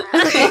ball.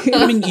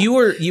 I mean, you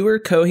were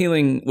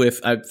co-healing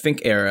with, I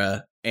think,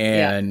 Era,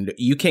 and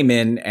you came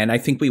in, and I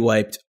think we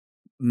wiped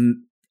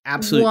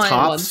absolute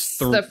tops.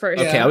 The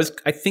first. Okay, yeah.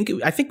 I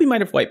think we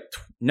might have wiped.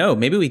 No,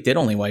 maybe we did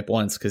only wipe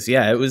once, because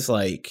it was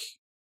like,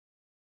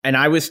 and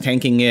I was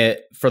tanking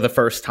it for the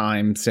first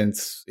time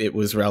since it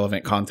was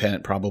relevant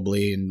content,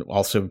 probably, and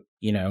also,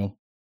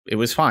 it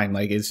was fine.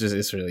 Like,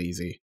 it's really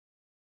easy.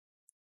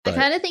 But I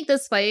kind of think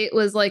this fight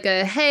was like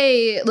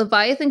hey,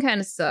 Leviathan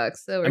kind of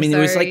sucks. So it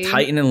was like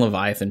Titan and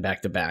Leviathan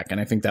back to back, and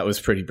I think that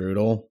was pretty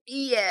brutal.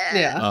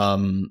 Yeah.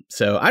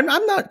 So I'm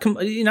not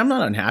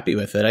unhappy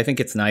with it. I think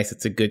it's nice.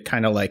 It's a good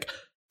kind of like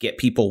get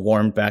people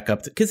warmed back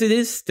up, because it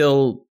is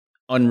still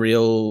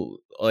Unreal.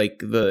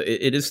 Like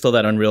it is still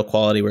that Unreal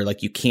quality where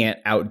like you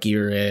can't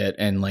outgear it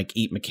and like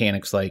eat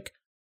mechanics. Like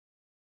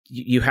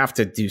you have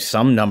to do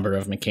some number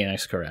of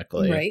mechanics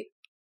correctly, right?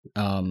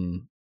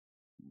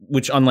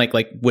 Which, unlike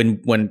like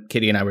when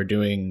Kitty and I were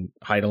doing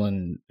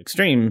Heidelin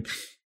Extreme,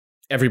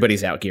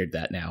 everybody's outgeared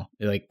that now.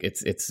 Like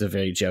it's a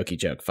very jokey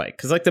joke fight,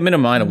 because like the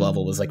minimum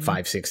level was like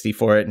 560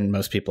 for it, and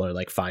most people are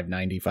like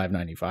 590,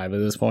 595 at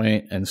this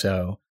point, and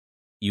so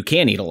you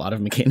can eat a lot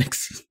of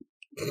mechanics.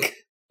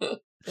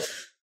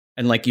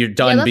 And like you're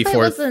done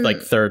before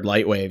like third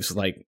light waves.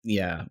 Like,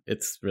 yeah,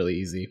 it's really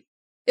easy.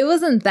 It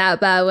wasn't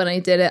that bad when I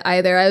did it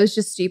either. I was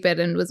just stupid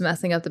and was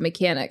messing up the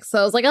mechanics. So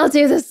I was like, I'll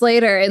do this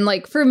later. And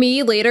like for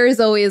me, later is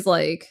always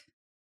like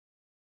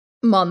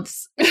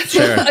months.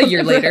 Sure. A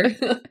year later.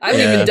 I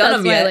haven't even done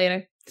them yet.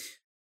 Later.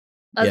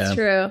 That's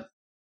true.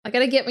 I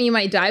gotta get me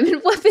my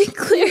diamond weapon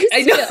clear.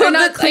 I know. Or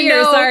not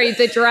clear, sorry,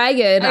 the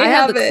dragon. I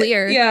have the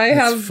clear. Yeah, I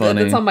have.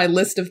 That's on my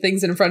list of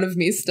things in front of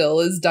me still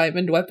is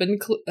diamond weapon.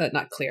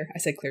 Not clear. I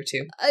said clear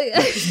too.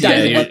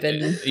 Diamond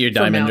weapon. Your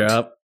diamond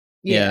drop.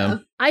 Yeah.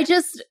 I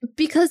just,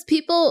 because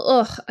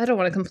people, I don't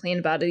want to complain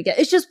about it again.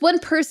 It's just one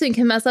person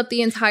can mess up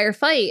the entire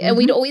fight. And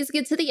we'd always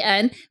get to the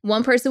end.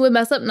 One person would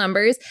mess up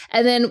numbers.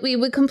 And then we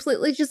would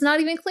completely just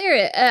not even clear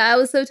it. I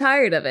was so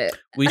tired of it.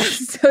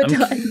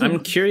 I'm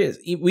curious.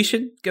 We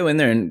should go in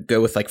there and go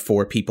with like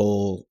 4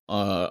 people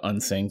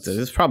unsynced.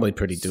 It's probably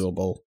pretty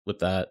doable with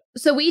that.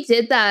 So we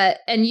did that,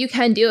 and you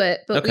can do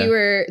it. But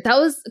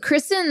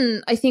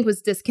Kristen, I think,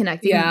 was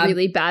disconnecting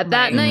really bad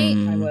that night.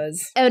 I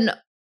was. And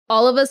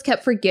all of us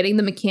kept forgetting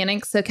the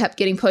mechanics, so kept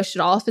getting pushed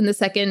off in the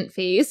second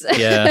phase.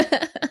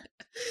 Yeah.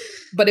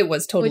 But it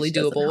was totally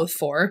doable with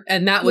 4.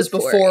 And that was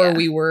before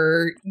we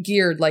were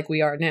geared like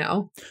we are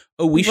now.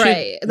 Oh, we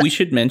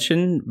should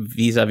mention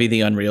vis-a-vis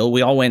the Unreal,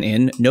 we all went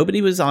in.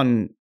 Nobody was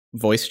on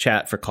voice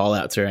chat for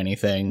callouts or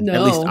anything. No.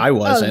 At least I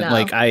wasn't.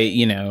 Like,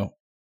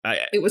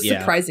 it was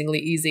surprisingly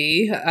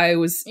easy. I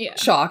was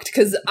shocked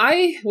because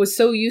I was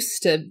so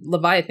used to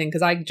Leviathan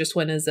because I just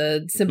went as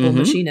a simple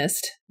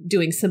machinist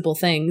doing simple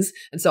things.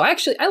 And so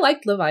I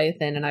liked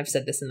Leviathan, and I've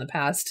said this in the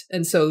past.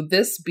 And so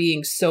this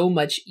being so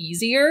much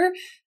easier,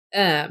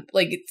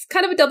 like it's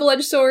kind of a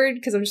double-edged sword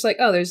because I'm just like,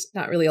 oh, there's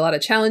not really a lot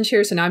of challenge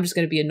here. So now I'm just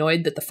going to be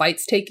annoyed that the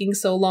fight's taking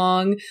so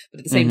long.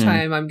 But at the same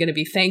time, I'm going to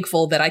be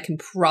thankful that I can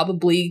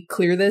probably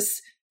clear this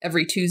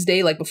every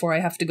Tuesday, like before I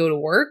have to go to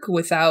work,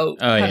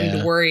 without having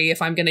to worry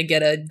if I'm going to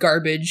get a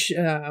garbage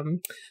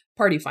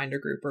party finder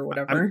group or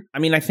whatever. I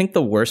mean, I think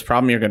the worst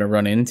problem you're going to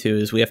run into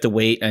is we have to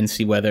wait and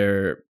see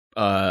whether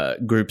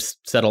groups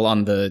settle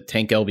on the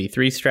tank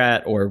LB3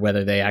 strat or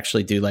whether they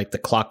actually do like the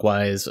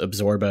clockwise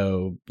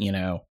absorbo,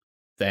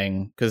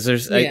 thing. Because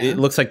it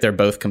looks like they're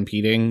both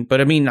competing,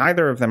 but I mean,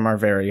 neither of them are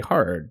very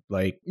hard.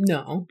 Like,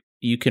 no,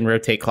 you can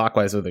rotate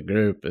clockwise with a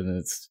group, and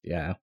it's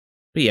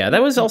But yeah,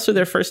 that was also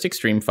their first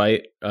extreme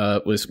fight.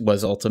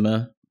 Was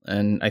Ultima,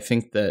 and I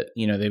think that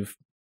they've.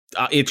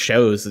 It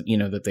shows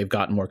that they've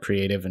gotten more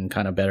creative and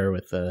kind of better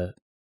with the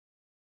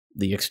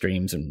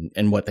extremes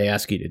and what they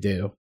ask you to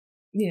do.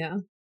 Yeah.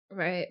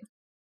 Right.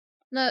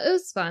 No, it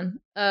was fun.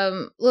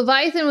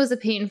 Leviathan was a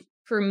pain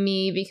for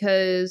me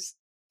because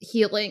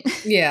healing.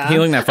 Yeah.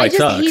 Healing that fight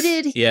sucks.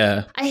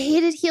 I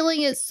hated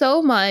healing it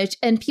so much,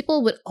 and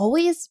people would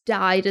always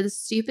die to the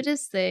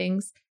stupidest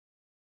things.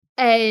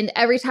 And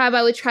every time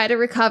I would try to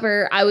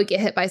recover, I would get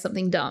hit by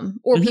something dumb,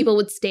 or people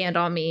would stand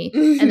on me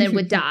and then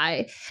would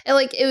die. And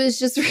it was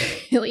just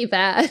really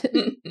bad.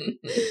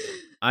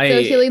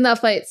 So healing that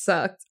fight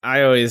sucked.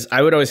 I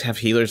would always have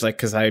healers,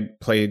 because I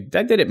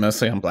did it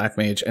mostly on Black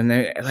Mage, and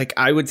they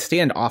I would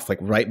stand off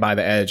right by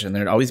the edge, and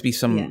there'd always be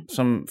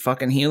some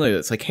fucking healer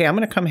that's like, hey, I'm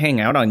gonna come hang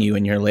out on you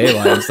in your ley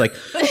lines.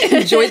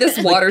 Enjoy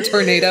this water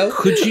tornado.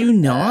 Could you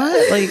not?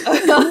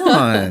 Come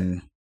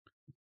on.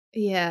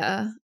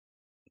 Yeah.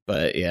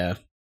 But yeah,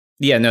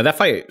 no, that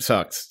fight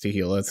sucks to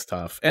heal. It's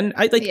tough, and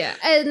I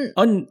and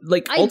I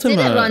Ultima, did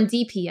it on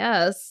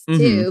DPS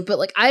too,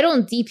 but I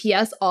don't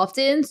DPS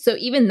often, so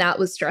even that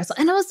was stressful.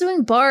 And I was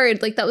doing Bard,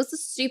 that was the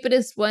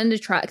stupidest one to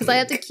try because I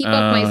had to keep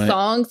up my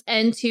songs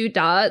and 2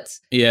 dots.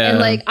 Yeah,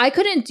 and I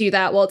couldn't do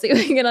that while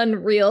doing it on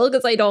Real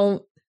because I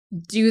don't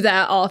do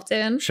that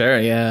often. Sure,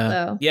 yeah,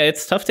 so. Yeah,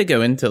 it's tough to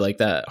go into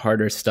that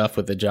harder stuff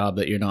with a job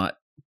that you're not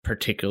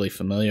particularly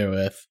familiar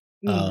with.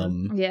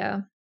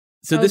 Yeah.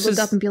 So I would look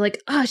up and be like,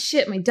 oh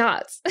shit, my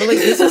dots. But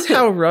this is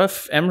how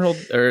rough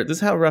this is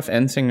how rough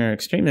Endsinger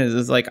Extreme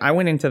is I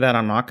went into that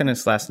on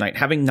Machinist last night,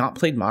 having not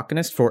played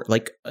Machinist for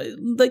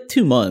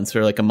 2 months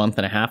or a month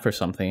and a half or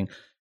something,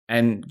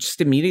 and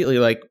just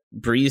immediately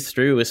breezed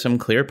through with some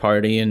clear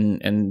party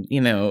and and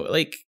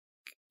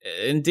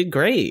did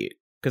great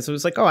because it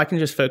was oh, I can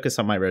just focus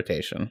on my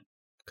rotation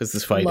because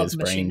this fight is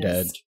brain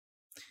dead.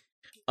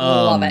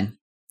 Love it.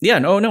 Yeah,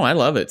 no, I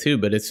love it too,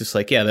 but it's just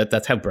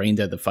that's how brain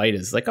dead the fight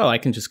is. Oh, I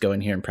can just go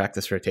in here and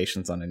practice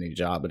rotations on a new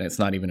job, and it's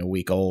not even a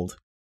week old,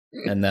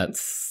 and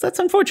that's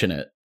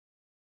unfortunate.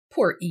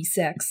 Poor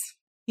ESEX.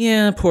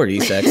 Yeah, poor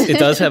ESEX. It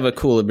does have a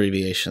cool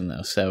abbreviation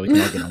though, so we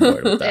can all get on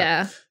board with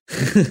that. Yeah,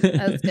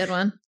 that's a good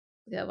one.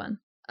 Good one.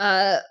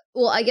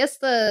 Well, I guess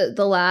the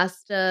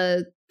last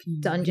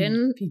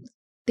dungeon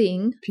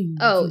thing.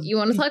 Oh, you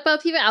want to talk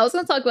about PvPatch? I was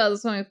going to talk about the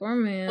 24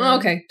 man. Oh,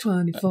 okay,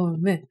 24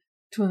 man.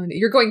 20.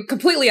 You're going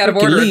completely out of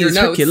order in your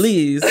notes.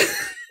 Hercules.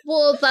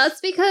 Well,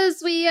 that's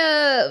because we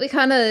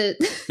kind of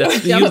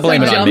you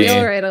blame it on me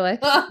right away.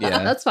 Yeah,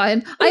 that's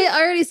fine. I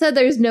already said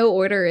there's no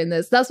order in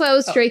this. That's why I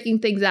was striking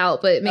things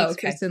out, but it makes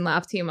Kristen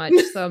laugh too much,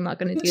 so I'm not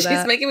going to do that.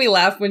 She's making me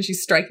laugh when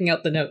she's striking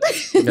out the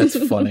notes. That's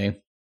funny.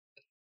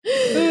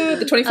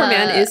 The 24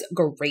 man is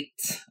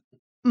great.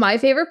 My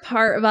favorite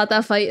part about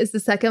that fight is the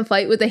second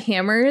fight with the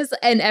hammers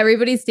and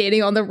everybody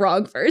standing on the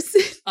wrong person.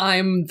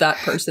 I'm that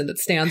person that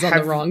stands on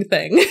the wrong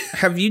thing.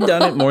 Have you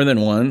done it more than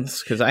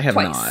once? Because I have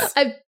Twice.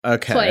 not.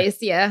 Twice,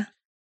 yeah.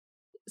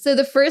 So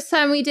the first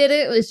time we did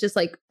it was just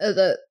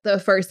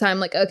the first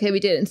time, okay, we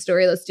did it in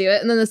story, let's do it.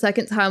 And then the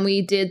second time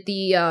we did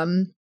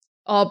the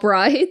all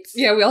brides.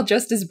 Yeah, we all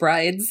dressed as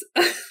brides.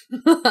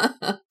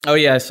 Oh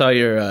yeah, I saw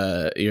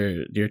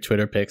your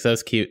Twitter pics. That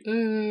was cute.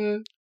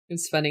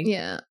 It's funny.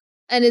 Yeah.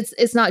 And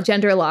it's not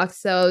gender locked,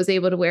 so I was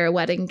able to wear a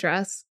wedding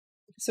dress.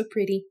 So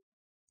pretty.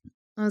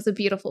 I was a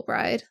beautiful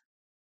bride.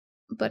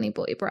 Bunny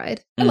boy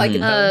bride. I like it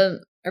though.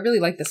 I really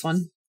like this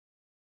one.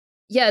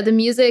 Yeah, the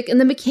music and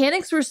the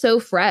mechanics were so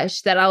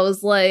fresh that I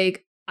was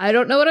like, I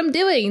don't know what I'm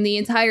doing the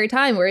entire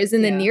time. Whereas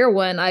in the Nier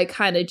one, I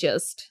kind of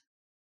just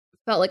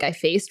felt like I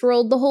face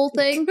rolled the whole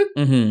thing.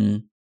 Mm-hmm.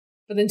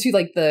 But then too,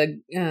 the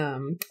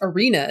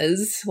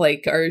arenas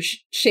are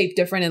shaped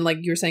different, and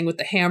you were saying with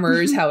the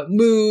hammers, how it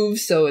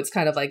moves, so it's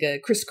kind of like a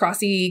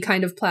crisscrossy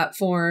kind of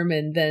platform,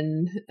 and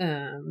then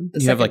the you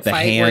second have the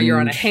fight hand. where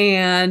you're on a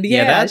hand.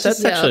 Yeah,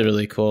 that's actually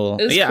really cool.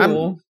 It's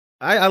cool.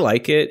 I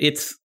like it.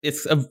 It's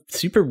a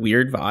super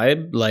weird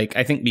vibe.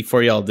 I think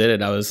before y'all did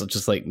it, I was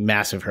just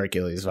massive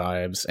Hercules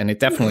vibes, and it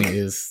definitely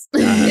is.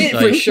 It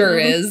for sure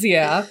is.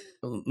 Yeah.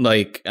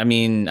 I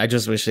mean, I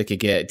just wish they could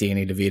get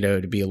Danny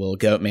DeVito to be a little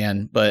goat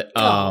man, but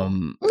yeah,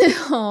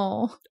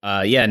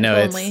 no,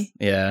 Only.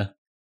 We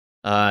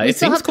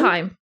still have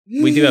time.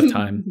 We do have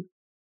time.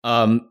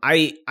 I'm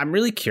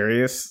really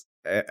curious,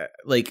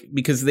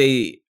 because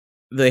they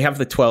have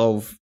the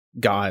 12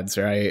 gods,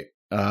 right?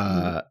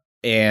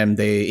 And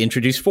they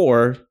introduce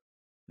 4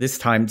 this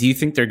time. Do you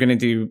think they're going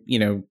to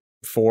do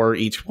 4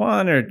 each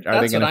one, or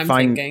are they going to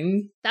find?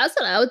 Thinking. That's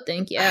what I would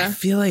think. Yeah, I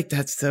feel like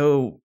that's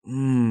so.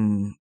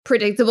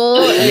 Predictable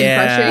and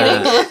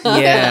frustrating.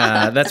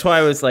 Yeah, that's why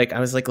I was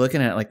looking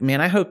at it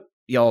man, I hope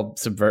y'all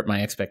subvert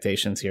my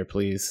expectations here,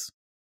 please.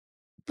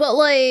 But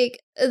like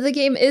the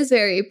game is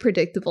very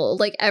predictable.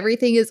 Like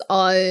everything is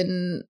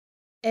on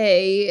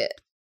a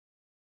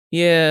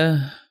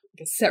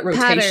set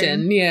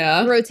rotation.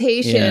 Pattern.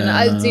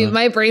 Rotation. Dude,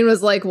 my brain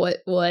was like, what?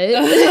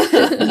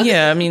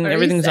 Yeah, I mean,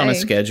 everything's on a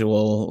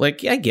schedule.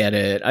 Like, I get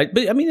it.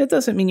 But I mean, it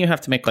doesn't mean you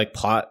have to make like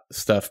plot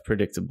stuff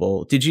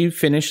predictable. Did you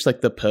finish like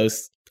the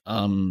post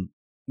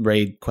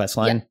raid quest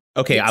line?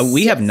 Yeah. Okay, yes,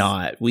 we have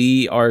not.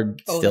 We are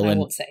still in. I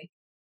won't say.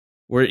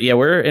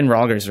 We're in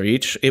Rogger's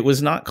Reach. It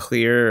was not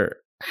clear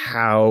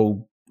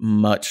how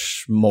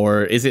much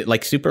more. Is it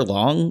like super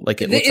long?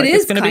 Like it looks like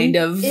it's going to be kind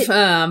of.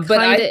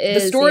 But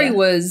the story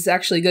was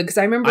actually good because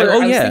I remember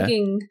I was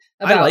thinking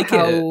about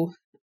how.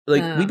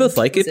 Like we both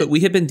like it, but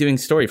we had been doing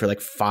story for like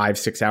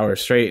 5-6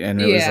 hours straight,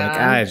 and it was like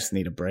I just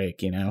need a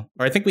break, you know.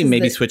 Or I think we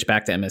maybe switched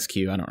back to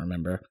MSQ. I don't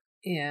remember.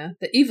 Yeah,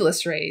 the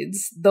Evilist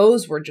raids,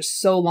 those were just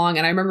so long,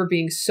 and I remember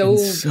being so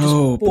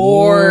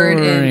bored.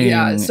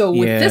 And so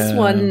with this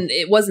one,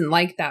 it wasn't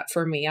like that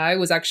for me. I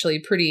was actually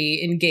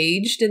pretty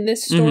engaged in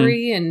this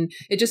story, and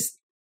it just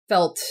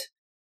felt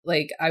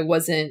like I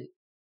wasn't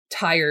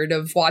tired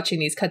of watching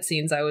these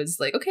cutscenes. I was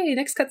like, okay,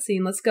 next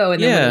cutscene, let's go.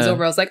 And then when it was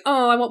over, I was like,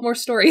 oh, I want more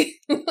story.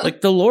 Like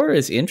the lore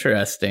is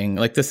interesting.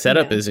 Like the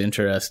setup is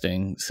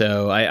interesting.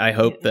 So I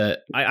hope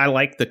that I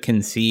like the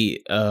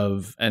conceit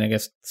of, and I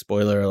guess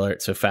spoiler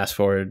alert, so fast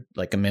forward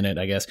like a minute,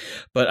 I guess.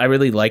 But I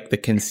really like the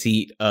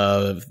conceit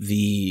of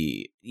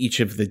each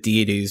of the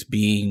deities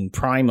being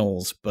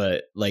primals,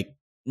 but like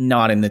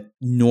not in the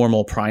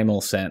normal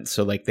primal sense.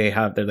 So like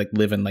they're like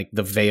living like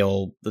the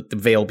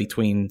veil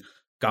between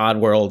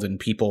God world and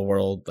people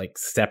world like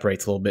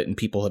separates a little bit, and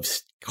people have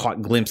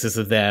caught glimpses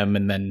of them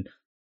and then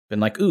been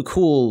like, ooh,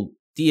 cool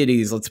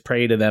deities, let's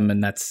pray to them,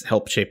 and that's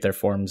helped shape their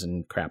forms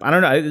and crap. I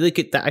don't know.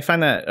 I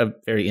find that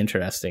very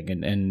interesting,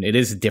 and it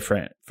is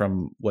different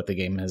from what the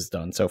game has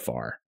done so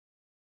far.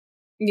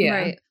 Yeah.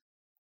 Right.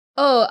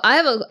 Oh, I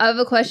have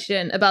a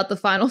question about the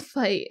final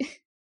fight.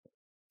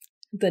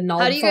 The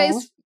Nald. How do you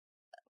guys?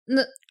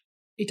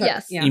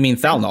 Yes. Yeah. You mean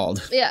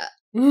Thalnald? Yeah.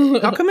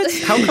 How come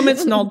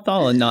it's Nald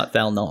Thal and not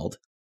Thalnald?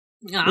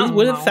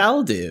 What did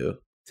Thal do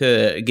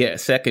to get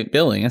second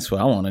billing? That's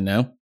what I want to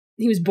know.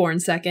 He was born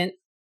second.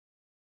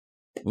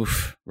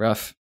 Oof,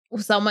 rough.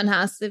 Well, someone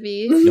has to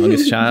be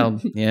youngest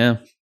child. Yeah.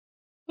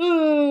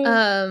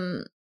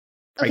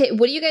 Okay,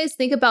 what do you guys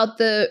think about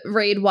the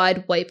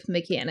raid-wide wipe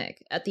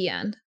mechanic at the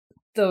end?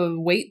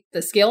 The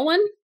scale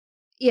one?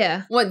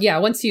 Yeah.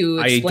 Once you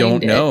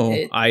explained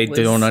I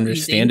don't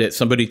understand it.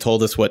 Somebody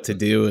told us what to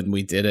do and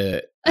we did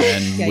it,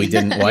 and we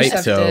didn't wipe,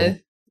 so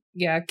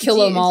kill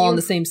them all on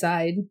the same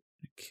side.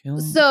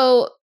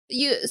 So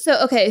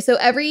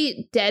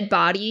every dead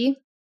body,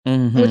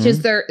 which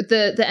is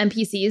the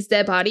NPC's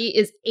dead body,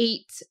 is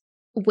 8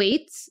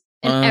 weights,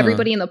 and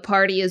everybody in the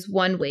party is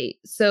 1 weight.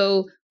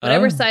 So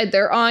whatever side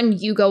they're on,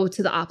 you go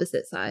to the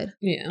opposite side.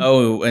 Yeah.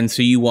 Oh, and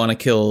so you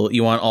want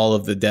all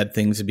of the dead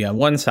things to be on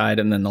one side,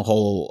 and then the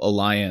whole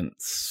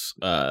alliance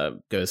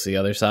goes to the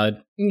other side?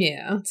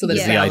 Yeah. So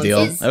that's the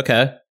ideal.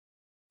 Okay.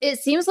 It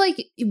seems like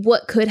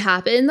what could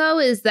happen, though,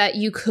 is that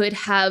you could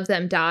have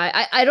them die.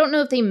 I don't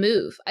know if they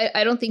move.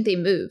 I don't think they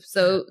move.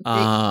 So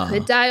they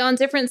could die on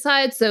different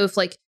sides. So if,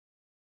 like,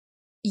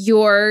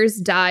 yours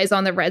dies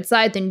on the red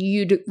side, then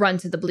you'd run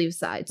to the blue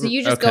side. So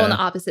you just go on the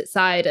opposite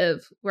side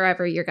of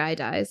wherever your guy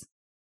dies.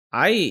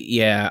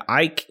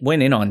 I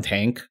went in on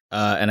tank,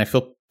 and I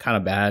feel kind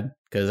of bad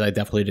because I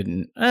definitely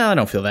didn't. I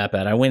don't feel that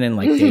bad. I went in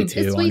like day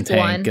 2 on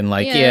tank, and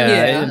like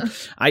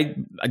I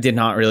did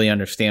not really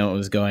understand what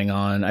was going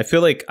on. I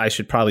feel like I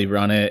should probably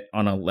run it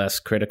on a less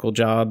critical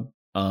job,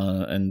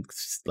 and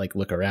like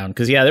look around,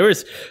 because there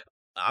was.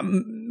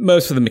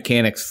 Most of the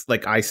mechanics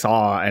like I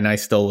saw, and I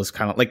still was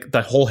kind of like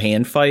the whole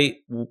hand fight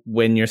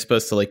when you're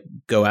supposed to like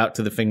go out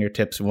to the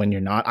fingertips and when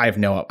you're not. I have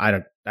no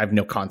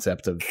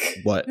concept of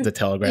what the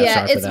telegraphs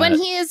are. It's when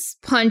he is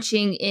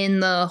punching in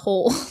the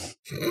hole.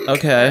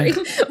 Okay.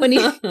 When he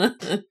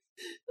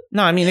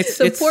No, I mean it's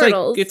like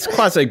it's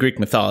quasi Greek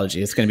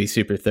mythology. It's going to be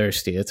super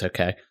thirsty. It's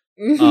okay.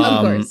 Of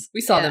course,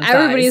 we saw them.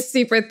 Everybody's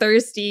super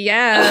thirsty.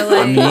 Yeah.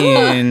 Like.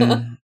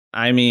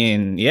 I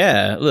mean,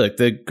 yeah. Look,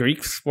 the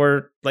Greeks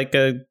were like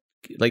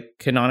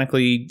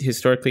canonically,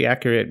 historically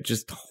accurate,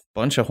 just a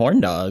bunch of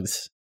horn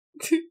dogs.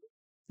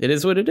 It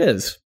is what it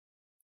is.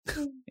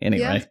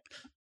 Anyway,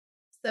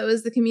 so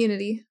is the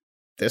community.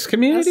 This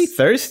community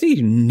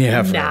thirsty?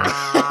 Never. Nah.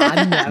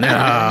 No.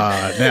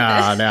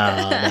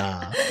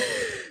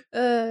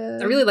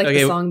 I really like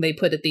the song they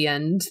put at the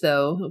end,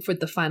 though, for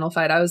the final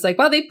fight. I was like,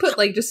 wow, they put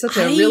like just such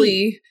a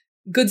really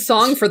good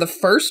song for the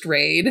first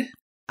raid.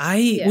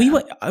 We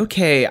went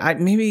okay.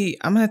 I'm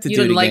gonna have to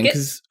do it again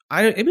because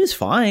it was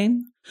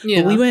fine.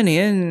 Yeah, but we went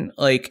in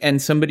like,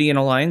 and somebody in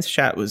Alliance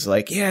chat was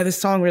like, "Yeah, this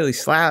song really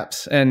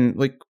slaps." And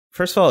like,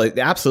 first of all, it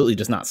absolutely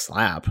does not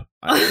slap.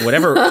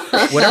 Whatever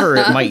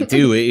it might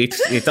do, it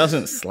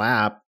doesn't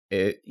slap.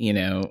 It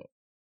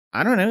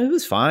I don't know. It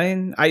was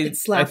fine. It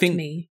slapped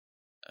me.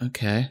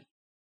 Okay.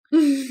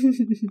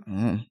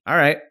 All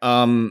right.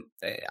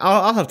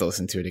 I'll have to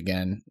listen to it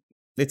again.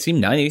 It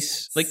seemed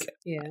nice. Like,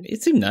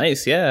 it seemed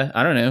nice. Yeah.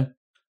 I don't know.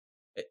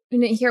 We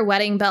didn't hear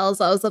wedding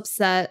bells. I was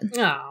upset.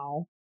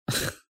 Oh.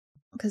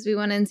 Because we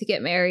went in to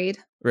get married.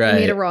 Right.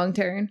 We made a wrong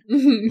turn.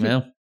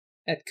 Well,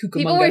 At Cucamonga.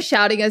 People were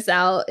shouting us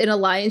out in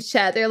Alliance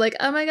chat. They're like,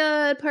 oh my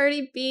God,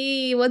 Party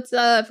B, what's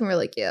up? And we're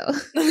like, yo.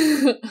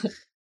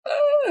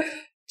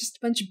 Just a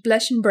bunch of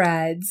blushing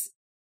brides.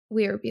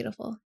 We are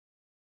beautiful.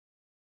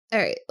 All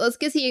right, let's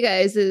get to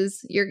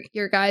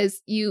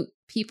you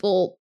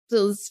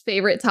people's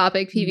favorite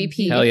topic,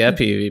 PvP. hell yeah,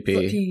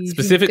 PvP.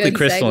 Specifically Good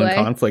Crystalline segue.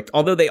 Conflict.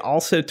 Although they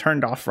also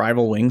turned off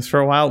Rival Wings for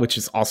a while, which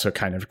is also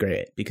kind of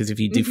great. Because if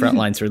you do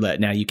Frontlines Roulette,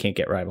 now you can't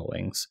get Rival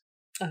Wings.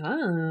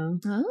 Oh.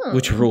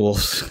 Which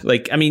rules.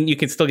 Like, I mean, you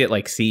can still get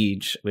like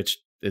Siege, which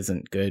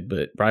isn't good,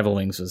 but Rival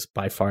Wings was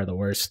by far the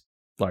worst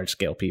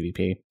large-scale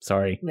PvP.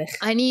 Sorry.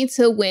 I need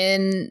to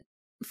win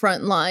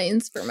front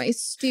lines for my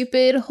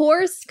stupid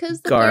horse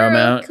because the Garo Garo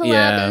mount, collab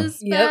yeah.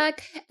 is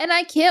back, and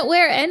I can't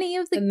wear any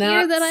of the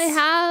gear that I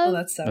have. Oh,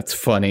 that sucks. That's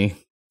funny.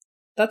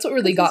 That's what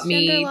really got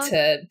me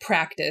to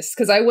practice,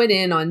 because I went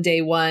in on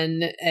day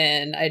one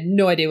and I had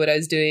no idea what I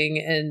was doing,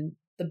 and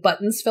the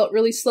buttons felt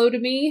really slow to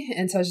me,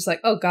 and so I was just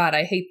like, oh god,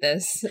 I hate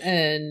this.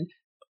 And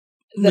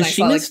then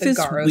Machinist I saw, like,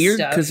 the is Garo weird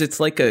stuff. because it's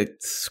like a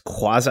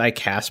quasi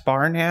cast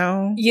bar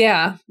now.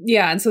 Yeah,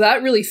 and so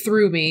that really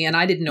threw me, and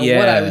I didn't know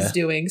what I was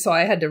doing, so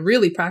I had to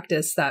really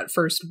practice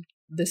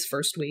this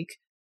first week.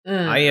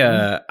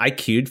 I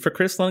queued for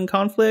Crystalline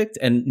Conflict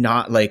and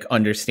not like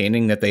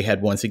understanding that they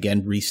had once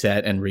again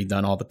reset and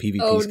redone all the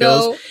PvP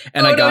skills.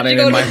 And I got in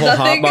and my whole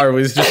hotbar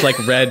was just like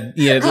red,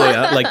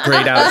 like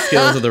grayed out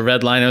skills with a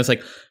red line. I was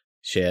like,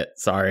 shit,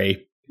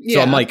 sorry. Yeah.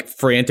 So I'm like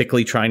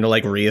frantically trying to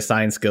like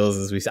reassign skills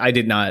as I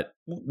did not.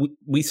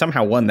 We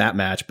somehow won that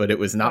match, but it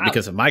was not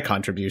because of my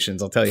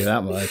contributions. I'll tell you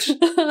that much.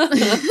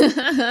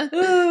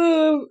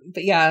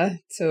 But yeah,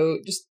 so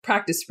just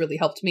practice really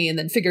helped me, and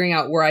then figuring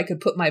out where I could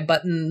put my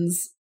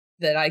buttons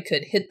that I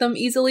could hit them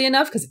easily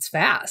enough, because it's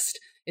fast.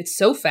 It's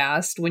so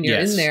fast when you're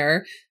in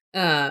there.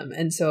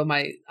 And so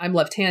I'm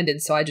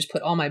left-handed, so I just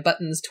put all my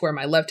buttons to where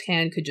my left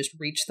hand could just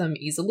reach them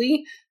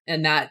easily,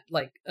 and that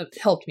like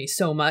helped me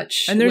so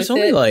much. And there's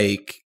only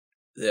like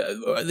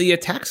the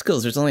attack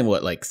skills. There's only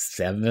what, like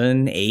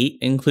 7, 8,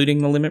 including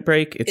the limit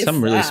break. It's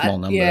some really small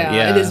number.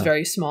 Yeah, it is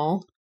very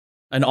small.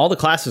 And all the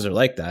classes are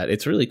like that.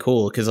 It's really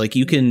cool because like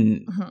you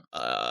can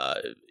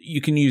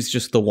use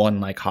just the one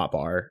like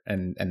hotbar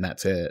and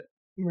that's it.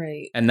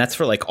 Right. And that's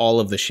for like all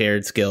of the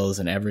shared skills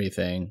and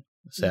everything.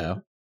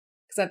 So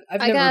because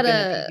I've never been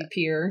a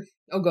PvPer.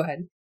 Oh, go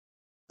ahead.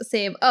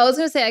 Same. I was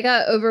going to say I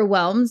got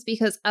overwhelmed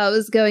because I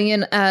was going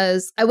in I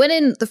went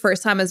in the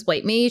first time as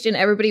white mage and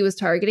everybody was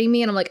targeting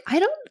me, and I'm like, I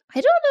don't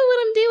know what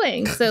I'm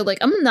doing. So like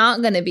I'm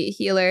not going to be a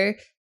healer.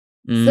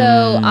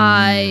 So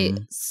I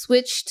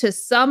switched to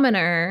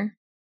summoner,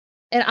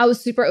 and I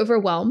was super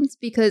overwhelmed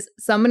because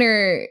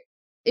summoner,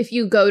 if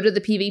you go to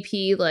the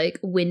PvP like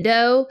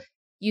window,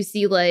 you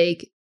see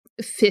like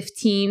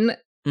 15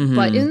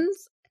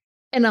 buttons.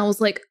 And I was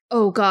like,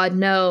 oh God,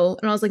 no.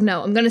 And I was like,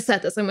 no, I'm going to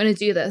set this. I'm going to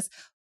do this.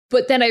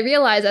 But then I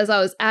realized as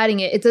I was adding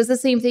it, it does the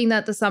same thing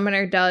that the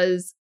summoner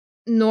does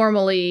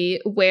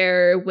normally,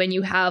 where when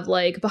you have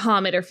like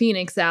Bahamut or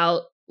Phoenix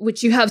out,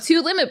 which you have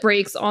 2 limit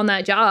breaks on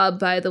that job,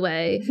 by the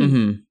way,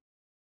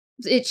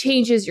 it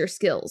changes your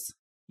skills.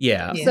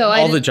 Yeah. So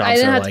all the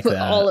jobs are like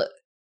that.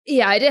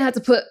 I didn't have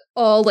to put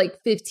all like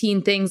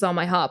 15 things on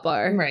my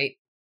hotbar. Right.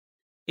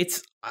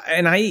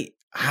 And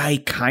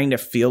I kind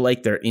of feel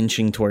like they're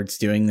inching towards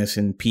doing this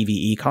in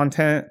PvE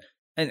content.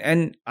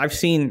 And I've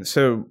seen,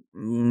 so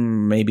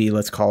maybe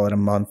let's call it a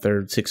month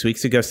or 6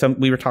 weeks ago,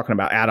 we were talking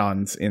about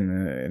add-ons in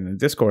the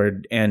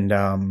Discord,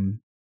 and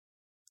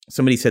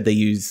somebody said they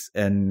use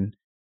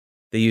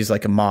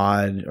like a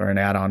mod or an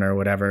add-on or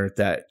whatever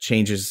that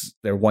changes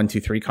their 1, 2,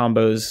 3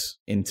 combos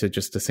into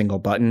just a single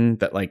button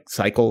that like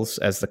cycles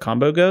as the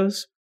combo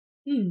goes,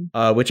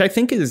 which I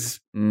think is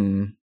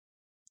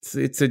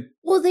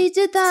well, they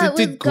did that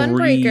with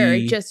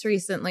Gunbreaker just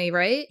recently,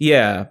 right?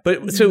 Yeah,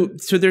 but so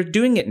they're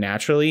doing it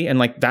naturally, and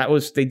like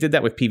they did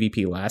that with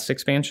PvP last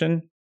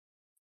expansion,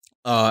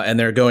 and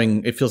they're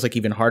going. It feels like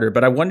even harder,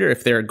 but I wonder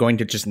if they're going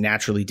to just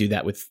naturally do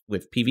that with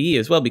PvE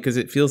as well, because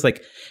it feels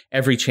like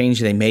every change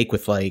they make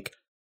with like,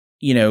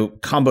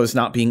 combos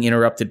not being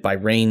interrupted by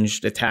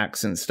ranged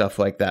attacks and stuff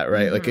like that,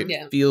 right? Like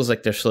it feels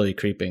like they're slowly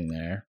creeping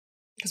there.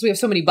 Because we have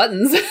so many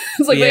buttons.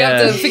 It's like we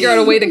have to figure out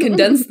a way to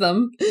condense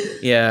them.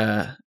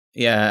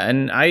 Yeah,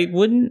 and I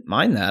wouldn't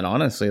mind that,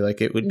 honestly. Like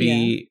it would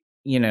be,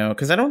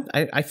 because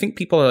I think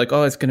people are like,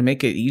 oh, it's going to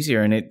make it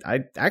easier. And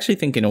I actually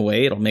think in a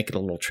way it'll make it a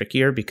little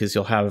trickier, because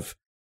you'll have,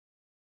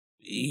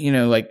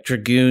 like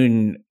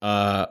Dragoon,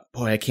 I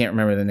can't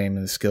remember the name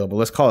of the skill, but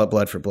let's call it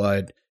Blood for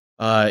Blood,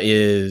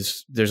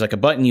 there's like a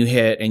button you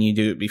hit and you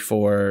do it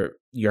before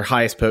your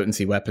highest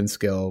potency weapon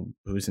skill,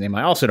 whose name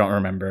I also don't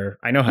remember.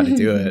 I know how to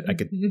do it.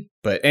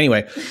 But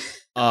anyway,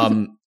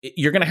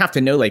 you're going to have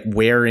to know like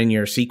where in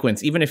your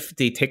sequence, even if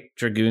they take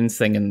Dragoon's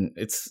thing and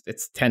it's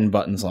 10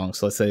 buttons long.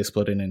 So let's say they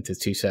split it into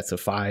 2 sets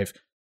of 5.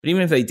 But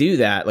even if they do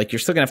that, like you're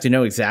still going to have to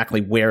know exactly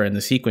where in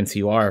the sequence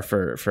you are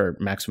for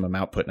maximum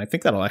output. And I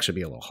think that'll actually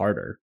be a little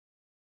harder.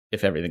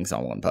 if everything's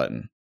on one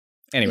button.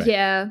 Anyway.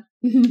 Yeah,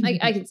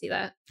 I can see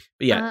that.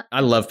 But yeah,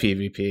 I love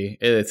PvP.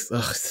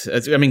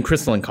 It's I mean,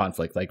 Crystalline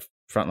Conflict, like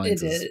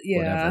Frontlines is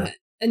whatever.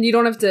 And you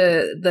don't have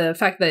to, the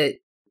fact that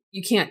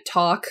you can't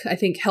talk, I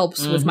think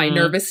helps with my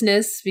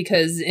nervousness,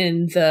 because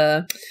in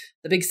the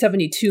big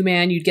 72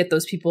 man, you'd get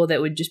those people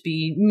that would just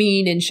be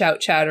mean and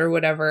shout chat or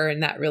whatever,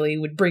 and that really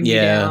would bring you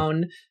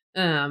down.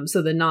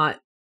 So the not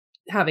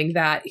having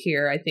that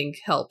here, I think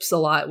helps a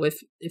lot with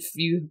if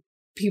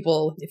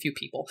people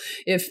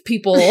you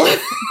people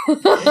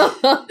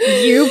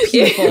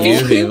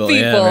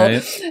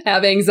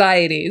have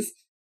anxieties.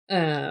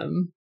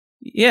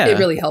 It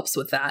really helps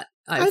with that.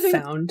 I've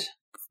found.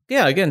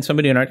 Yeah, again,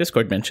 somebody in our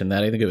Discord mentioned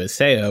that. I think it was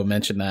Seo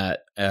mentioned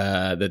that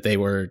that they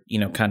were,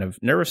 kind of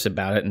nervous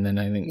about it, and then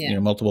I think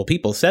multiple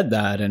people said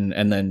that,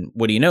 and then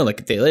what do you know?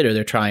 Like a day later,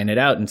 they're trying it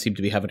out and seem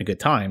to be having a good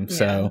time. Yeah.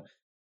 So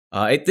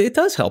it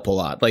does help a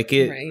lot. Like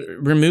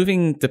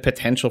removing the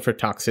potential for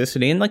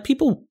toxicity, and like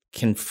people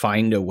can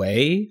find a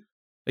way.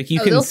 Like you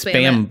can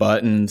spam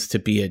buttons to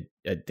be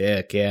a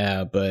dick,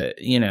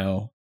 but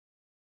Yeah,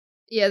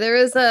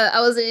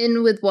 I was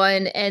in with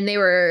one, and we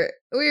were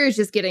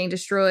just getting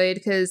destroyed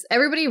because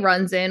everybody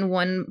runs in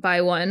one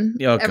by one.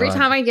 Oh, every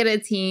time I get a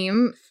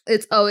team,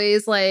 it's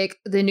always like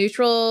the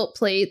neutral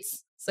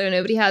plates, so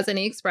nobody has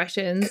any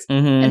expressions.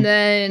 And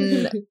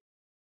then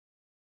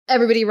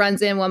everybody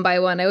runs in one by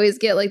one. I always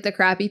get like the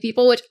crappy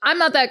people, which I'm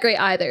not that great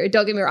either.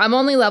 Don't get me wrong. I'm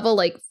only level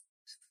like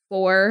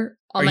 4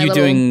 on my little...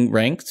 doing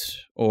ranked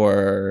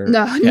or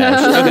no.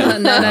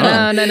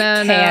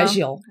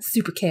 Casual,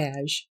 super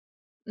cash.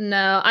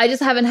 No, I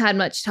just haven't had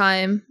much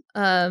time.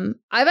 I've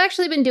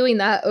actually been doing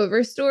that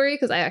over story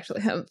because I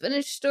actually haven't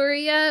finished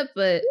story yet,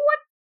 but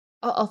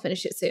I'll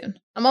finish it soon.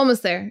 I'm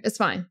almost there. It's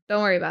fine.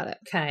 Don't worry about it.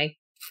 Okay.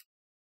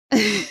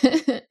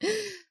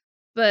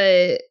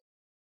 But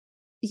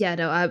yeah,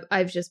 no,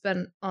 I've just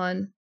been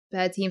on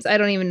bad teams. I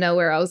don't even know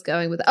where I was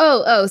going with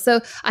it.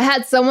 So I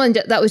had someone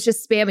that was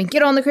just spamming,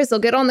 get on the crystal,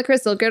 get on the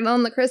crystal, get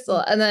on the crystal,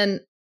 and then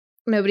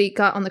nobody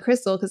got on the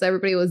crystal because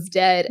everybody was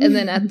dead. And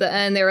then at the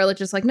end, they were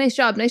just like, nice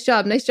job, nice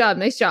job, nice job,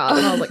 nice job.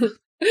 And I was like,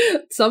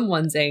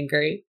 someone's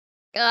angry.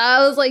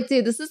 I was like,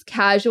 dude, this is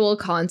casual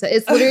content.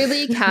 It's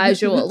literally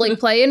casual. Like,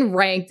 play in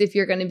ranked if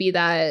you're going to be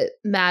that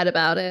mad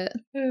about it.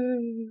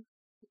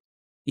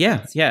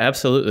 Yeah,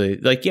 absolutely.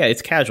 Like, yeah,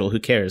 it's casual. Who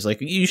cares?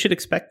 Like, you should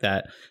expect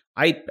that.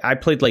 I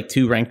played like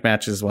 2 ranked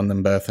matches, won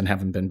them both, and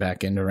haven't been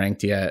back into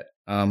ranked yet.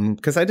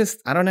 Because I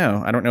don't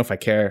know. I don't know if I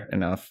care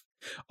enough.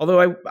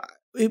 Although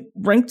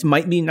ranked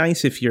might be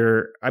nice if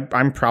you're.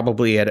 I'm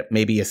probably at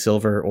maybe a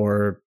silver,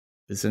 or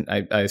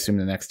I assume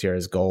the next tier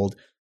is gold.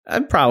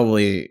 I'd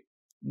probably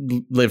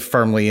live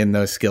firmly in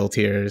those skill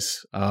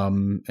tiers.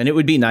 And it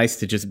would be nice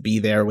to just be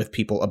there with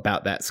people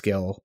about that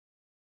skill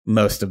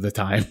most of the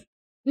time.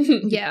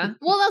 Yeah.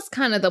 Well, that's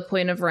kind of the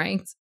point of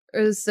ranked.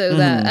 So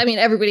that, I mean,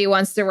 everybody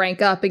wants to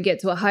rank up and get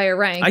to a higher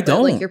rank. I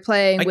don't. Like, you're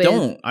playing with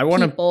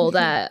people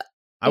that...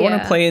 I want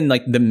to play in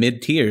like the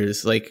mid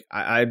tiers. Like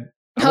I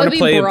want to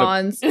play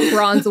bronze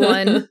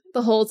 1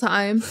 the whole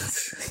time.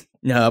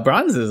 No,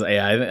 bronze is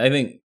I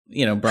think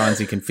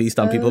bronze you can feast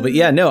on people, but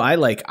yeah, no,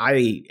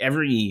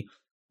 every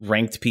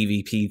ranked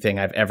PvP thing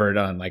I've ever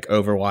done, like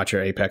Overwatch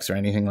or Apex or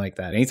anything like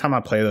that. Anytime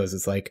I play those,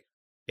 it's like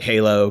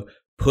Halo.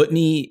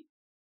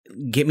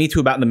 Get me to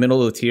about in the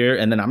middle of the tier,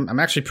 and then I'm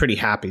actually pretty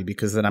happy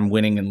because then I'm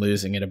winning and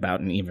losing at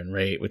about an even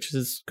rate, which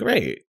is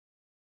great.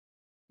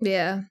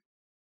 Yeah.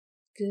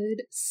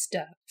 Good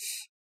stuff.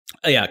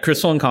 Yeah,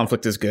 Crystalline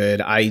Conflict is good.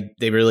 I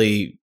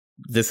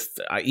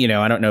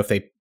don't know if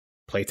they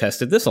play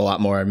tested this a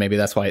lot more. Maybe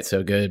that's why it's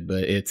so good,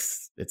 but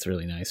it's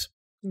really nice.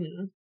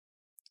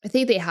 I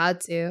think they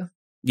had to.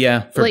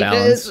 Yeah, for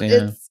balance.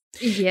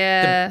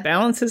 The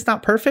balance is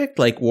not perfect.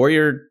 Like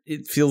Warrior,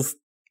 it feels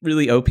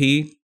really OP.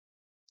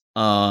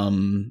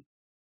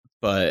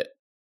 But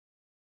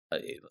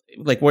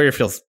like Warrior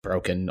feels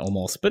broken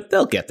almost, but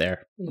they'll get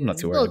there. I'm not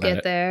too worried about it. They'll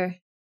get there.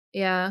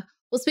 Yeah.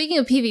 Well, speaking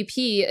of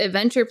PvP,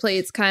 adventure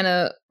plates kind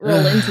of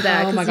roll into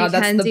that. Oh my god,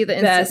 that's the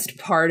best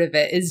part of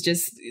it is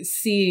just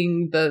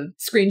seeing the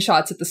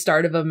screenshots at the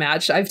start of a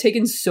match. I've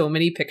taken so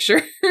many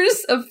pictures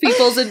of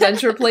people's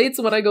adventure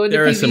plates when I go into PvP.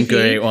 There are some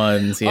great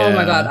ones. Yeah. Oh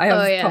my god, I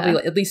have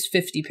probably at least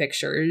 50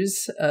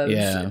 pictures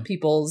of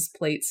people's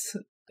plates,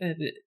 and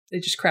they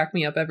just crack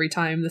me up every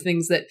time. The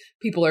things that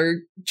people are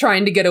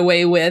trying to get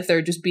away with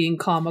or just being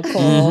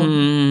comical.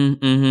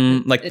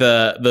 Like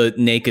the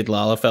naked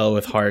Lalafell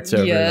with hearts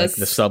over like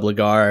the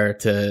Subligar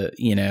to,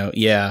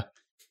 yeah,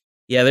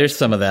 there's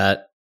some of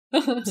that.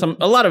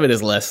 A lot of it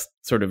is less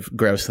sort of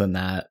gross than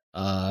that.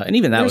 And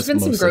even that was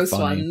mostly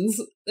funny.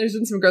 There's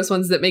been some gross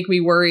ones that make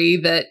me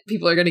worry that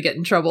people are going to get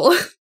in trouble.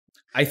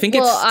 I think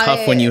it's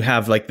tough when you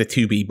have like the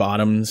 2B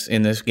bottoms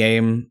in this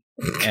game.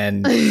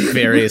 And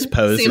various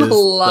poses. Seen a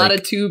lot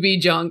of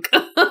 2B junk.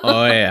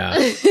 Oh yeah.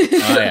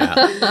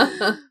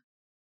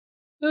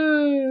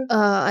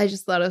 I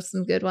just thought of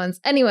some good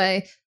ones.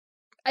 Anyway,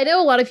 I know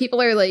a lot of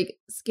people are like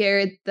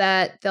scared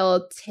that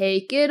they'll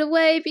take it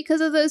away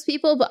because of those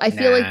people, but I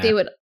feel like they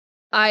would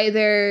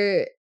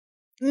either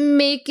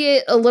make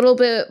it a little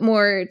bit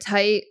more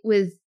tight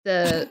with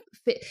the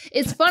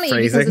it's funny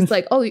Phrasing. because it's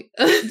like, oh,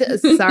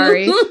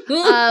 sorry,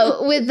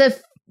 with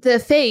the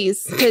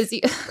face, because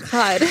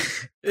God.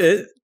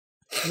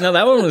 No,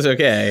 that one was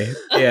okay.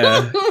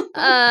 Yeah.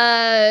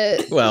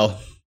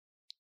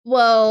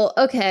 Well,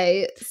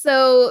 okay.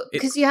 So,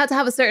 because you have to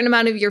have a certain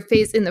amount of your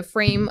face in the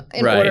frame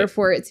in order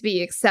for it to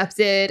be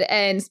accepted,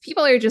 and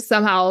people are just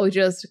somehow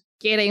just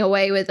getting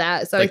away with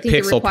that. So, like, I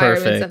think the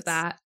requirements perfect. Of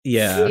that.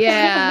 Yeah.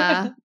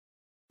 Yeah.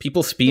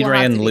 People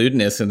speedran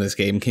lewdness in this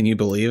game. Can you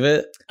believe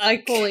it? I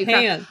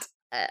can't.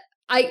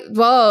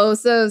 Whoa,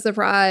 so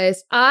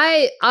surprised.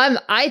 I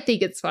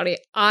think it's funny.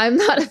 I'm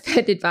not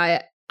offended by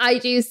it. I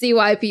do see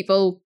why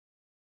people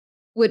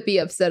would be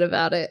upset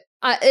about it.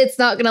 It's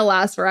not going to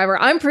last forever.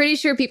 I'm pretty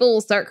sure people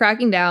will start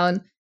cracking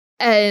down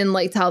and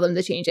like tell them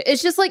to change it.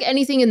 It's just like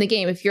anything in the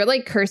game. If you're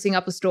like cursing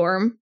up a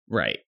storm,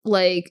 right?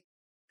 Like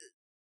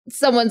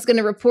someone's going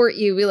to report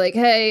you, be like,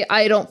 "Hey,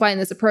 I don't find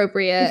this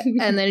appropriate,"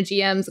 and then a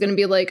GM's going to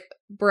be like,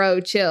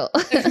 "Bro, chill."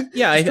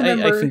 Yeah, I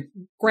think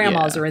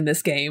grandmas are in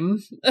this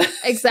game.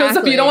 Exactly.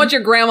 So if you don't want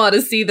your grandma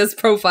to see this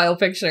profile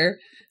picture,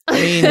 I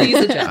mean, I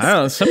don't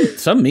know.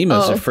 Some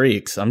Mimos are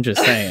freaks. I'm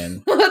just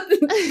saying.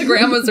 The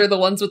grandmas are the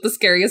ones with the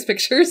scariest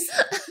pictures.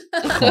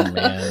 Oh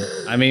man.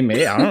 I mean,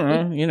 maybe, I don't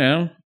know. You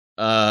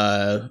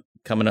know,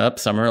 coming up,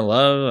 Summer of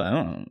Love. I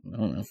don't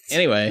know.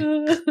 Anyway,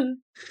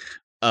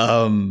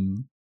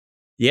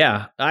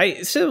 yeah.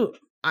 I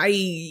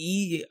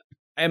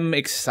am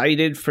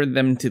excited for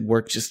them to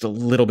work just a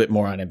little bit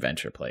more on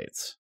adventure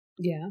plates.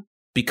 Yeah,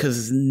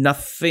 because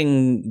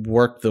nothing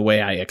worked the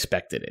way I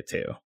expected it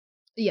to.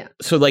 Yeah.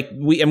 So like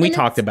we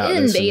talked about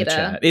this in the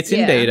chat. It's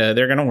in beta.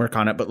 They're gonna work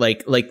on it, but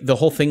like the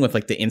whole thing with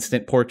like the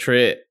instant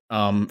portrait.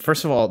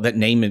 First of all, that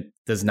name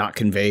does not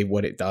convey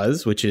what it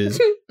does, which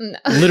is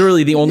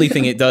literally the only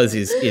thing it does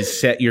is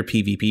set your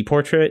PvP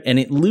portrait, and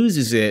it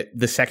loses it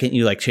the second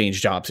you like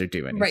change jobs or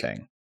do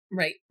anything.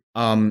 Right.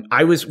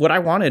 What I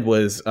wanted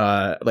was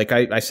like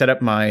I set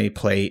up my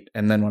plate,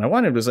 and then what I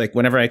wanted was like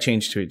whenever I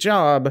changed to a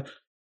job,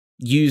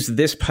 use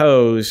this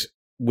pose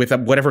with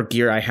whatever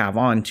gear I have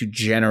on to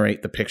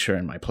generate the picture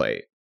in my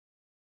plate.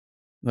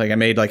 Like I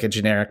made like a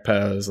generic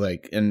pose,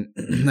 like, and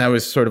I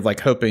was sort of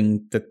like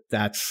hoping that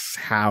that's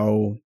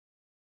how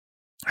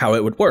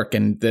it would work,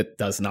 and that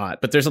does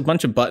not. But there's a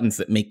bunch of buttons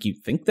that make you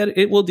think that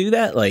it will do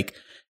that, like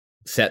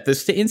set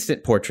this to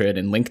instant portrait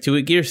and link to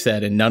a gear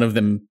set, and none of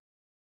them.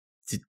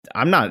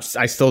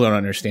 I still don't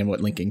understand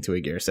what linking to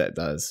a gear set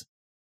does.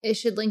 It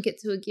should link it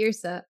to a gear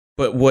set.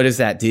 But what does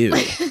that do?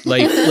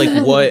 like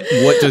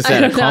what does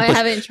that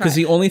accomplish? Because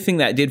the only thing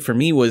that did for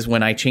me was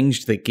when I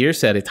changed the gear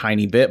set a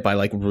tiny bit by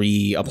like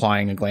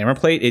reapplying a glamour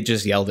plate, it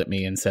just yelled at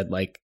me and said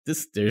like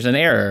there's an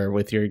error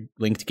with your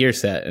linked gear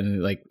set,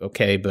 and like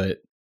okay, but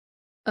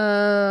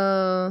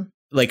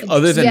like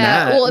other than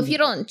that, well, if you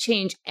don't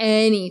change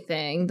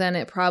anything, then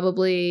it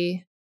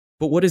probably.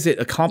 But what does it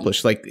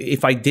accomplish? Like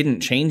if I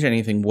didn't change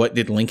anything, what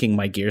did linking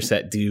my gear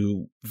set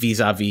do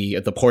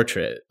vis-a-vis the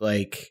portrait?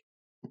 Like.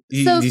 Do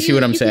you see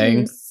what I'm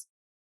saying?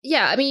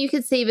 Yeah, I mean, you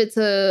could save it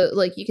to,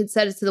 like, you could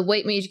set it to the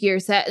White Mage gear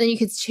set, and then you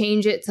could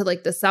change it to,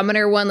 like, the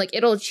Summoner one. Like,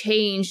 it'll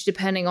change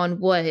depending on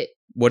what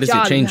does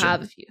it change? You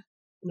have if you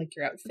like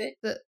your outfit.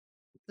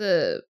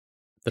 The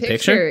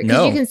picture?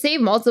 No, you can save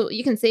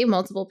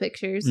multiple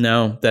pictures.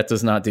 No, that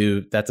does not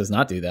do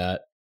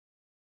that.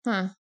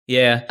 Huh.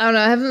 Yeah. I don't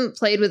know. I haven't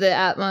played with it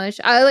that much.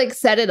 I like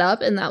set it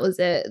up and that was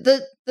it.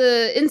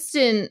 The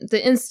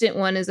instant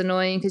one is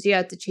annoying because you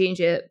have to change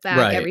it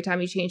back every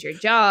time you change your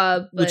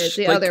job. But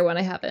the other one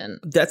I haven't.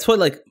 That's what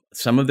like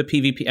some of the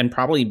PvP and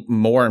probably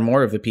more and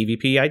more of the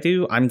PvP I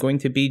do, I'm going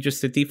to be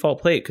just a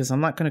default plate because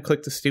I'm not going to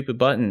click the stupid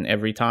button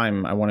every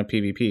time I want a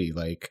PvP.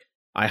 Like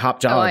I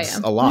hop jobs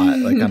a lot.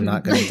 Like I'm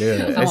not going to do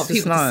it. I want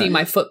people to see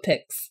my foot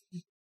pics.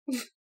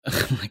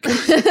 Oh my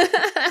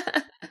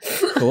god.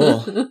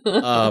 Cool.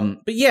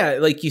 But yeah,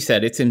 like you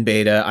said, it's in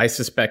beta. I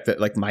suspect that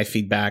like my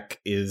feedback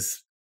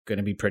is going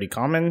to be pretty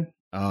common.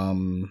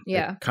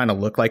 Yeah, kind of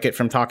look like it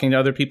from talking to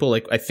other people.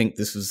 Like I think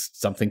this is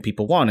something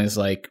people want is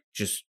like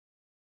just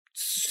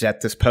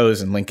set this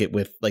pose and link it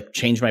with like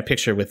change my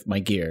picture with my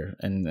gear,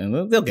 and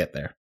they'll get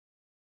there.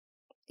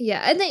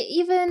 Yeah, and they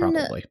even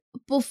probably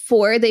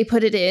before they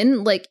put it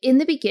in, like in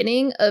the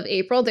beginning of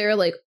April, they were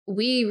like,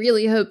 "We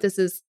really hope this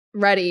is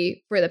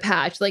ready for the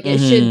patch, like it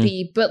should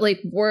be, but like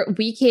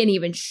we can't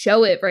even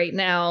show it right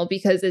now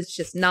because it's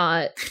just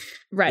not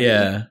ready."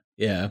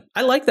 Yeah,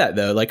 I like that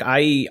though. Like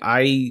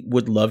I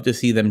would love to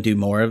see them do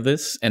more of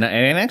this, and I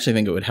actually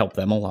think it would help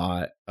them a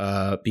lot.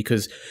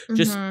 Because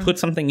just put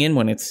something in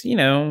when it's, you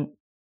know,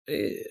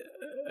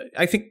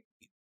 I think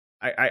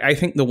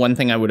the one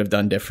thing I would have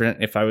done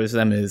different if I was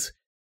them is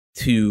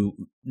to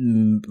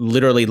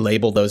literally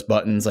label those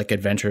buttons like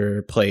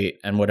adventure plate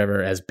and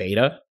whatever as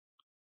beta.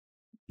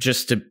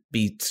 Just to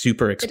be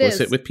super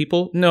explicit with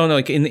people. No,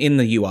 like in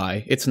the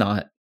UI, it's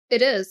not.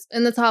 It is.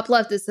 In the top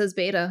left, it says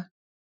beta.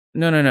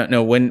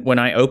 No. When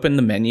I open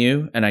the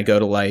menu and I go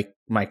to like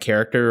my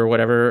character or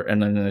whatever,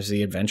 and then there's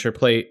the adventure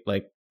plate,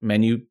 like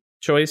menu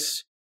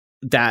choice,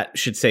 that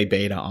should say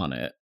beta on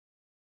it.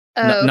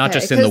 Not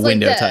just in the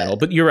window title,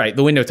 but you're right.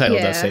 The window title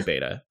does say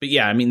beta. But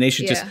yeah, I mean, they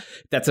should just,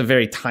 that's a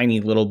very tiny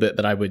little bit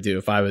that I would do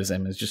if I was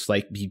them, is just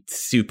like be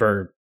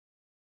super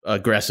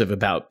aggressive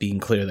about being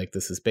clear like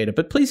this is beta.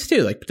 But please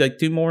do like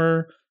do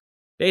more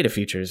beta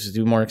features,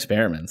 do more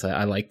experiments.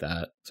 I like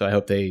that. So I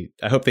hope they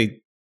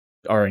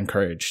are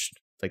encouraged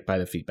like by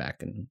the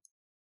feedback and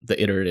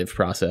the iterative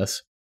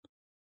process.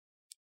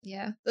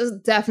 Yeah, this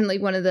is definitely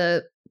one of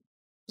the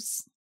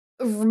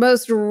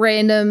most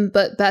random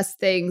but best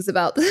things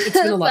about the. It's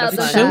been a lot of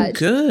fun. So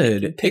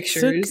good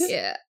pictures. So good.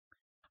 Yeah.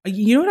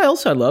 You know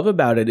what I love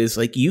about it is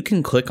like you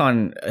can click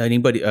on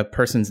a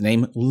person's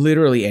name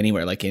literally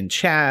anywhere, like in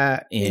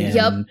chat,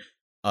 in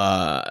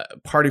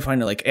Party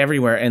Finder, like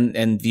everywhere,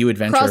 and view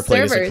adventure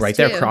plays like right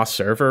there. Cross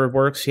server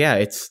works. Yeah,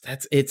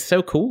 it's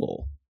so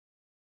cool.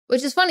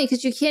 Which is funny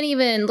because you can't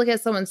even look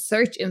at someone's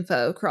search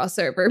info cross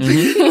server.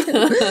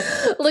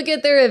 Mm-hmm. Look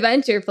at their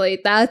adventure plate.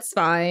 That's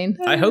fine.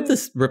 I hope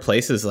this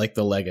replaces like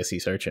the legacy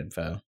search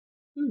info.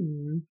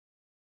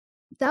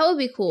 That would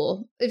be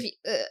cool. If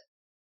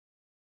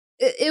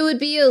it would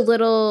be a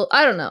little,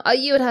 I don't know. I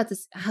would have to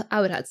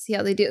see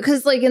how they do it,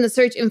 because like in the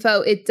search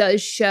info, it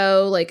does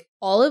show like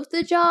all of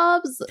the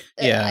jobs.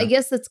 Yeah, I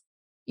guess that's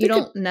you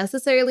don't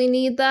necessarily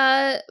need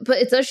that, but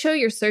it does show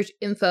your search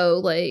info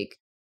like.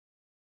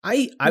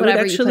 I would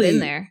actually you put in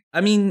there. I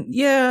mean,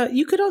 yeah,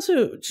 you could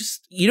also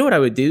just, you know what I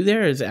would do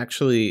there is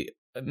actually,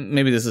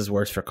 maybe this is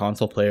worse for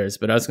console players,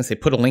 but I was going to say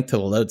put a link to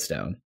the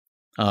lodestone.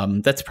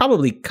 That's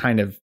probably kind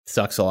of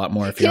sucks a lot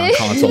more if you're on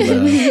console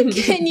though.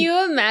 Can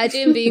you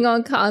imagine being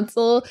on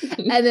console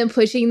and then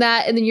pushing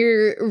that and then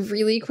your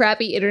really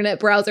crappy internet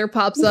browser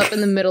pops up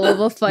in the middle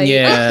of a fight?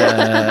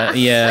 Yeah.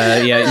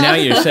 Now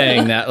you're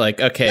saying that, like,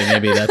 okay,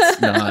 maybe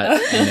that's not,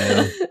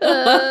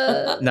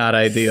 not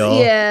ideal.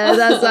 Yeah,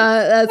 that's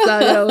not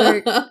gonna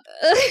work.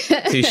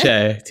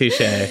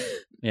 Touche.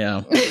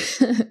 Yeah.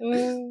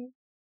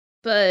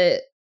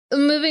 But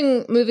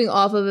moving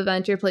off of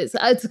adventure plates,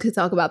 I could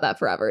talk about that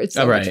forever. It's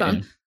so much fun.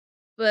 Yeah.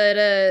 But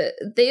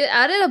they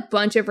added a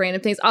bunch of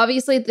random things.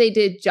 Obviously, they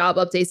did job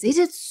updates. They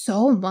did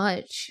so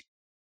much.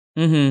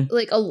 Mm-hmm.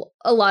 Like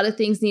a lot of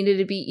things needed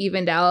to be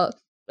evened out.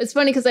 It's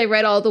funny because I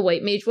read all the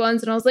white mage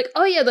ones and I was like,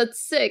 oh yeah,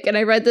 that's sick. And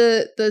I read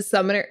the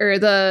summoner or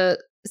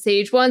the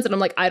sage ones and I'm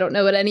like, I don't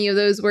know what any of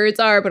those words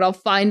are, but I'll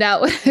find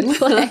out when I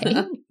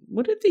play.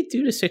 What did they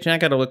do to sage? I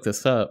got to look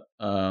this up.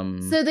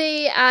 So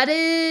they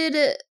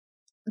added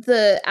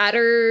the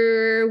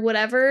adder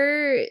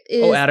whatever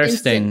is adder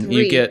sting. 3.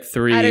 You get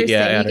 3. Adder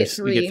yeah,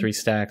 sting, you get 3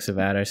 stacks of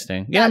adder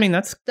sting. Yeah, I mean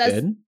that's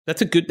good.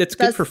 That's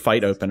good for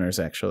fight openers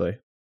actually.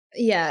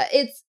 Yeah,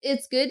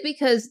 it's good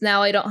because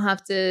now I don't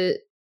have to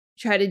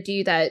try to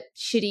do that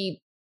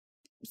shitty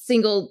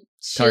single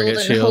shield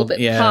and hope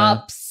it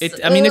pops.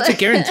 I mean it's a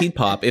guaranteed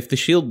pop. If the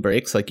shield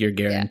breaks, like you're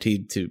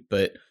guaranteed to,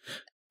 but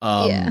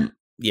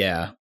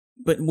yeah.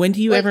 But when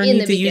do you ever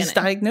need to use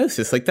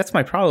diagnosis? Like that's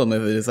my problem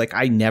with it, is like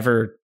I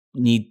never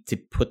need to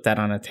put that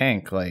on a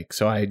tank, like,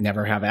 so I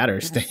never have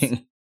adder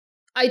sting.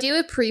 I do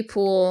a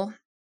pre-pool.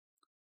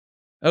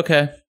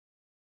 Okay.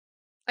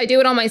 I do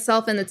it on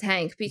myself in the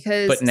tank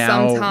because but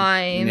now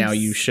sometimes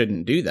you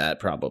shouldn't do that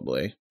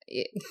probably.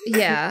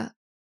 Yeah.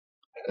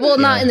 Well,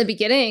 not in the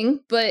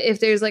beginning, but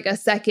if there's like a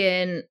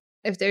second,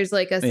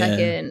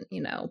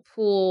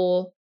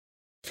 pool,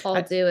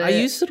 I'll do it. I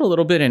used it a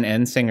little bit in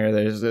Endsinger.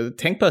 There's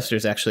tank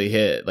busters actually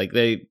hit. Like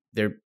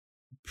they're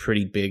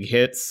pretty big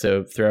hits,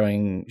 so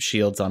throwing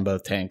shields on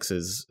both tanks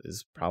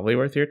is probably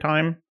worth your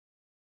time.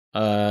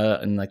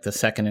 In like the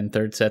second and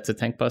third sets of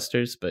tank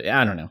busters, but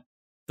I don't know.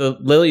 The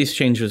lilies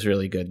change was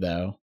really good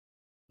though.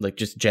 Like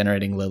just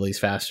generating lilies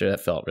faster,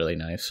 that felt really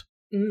nice.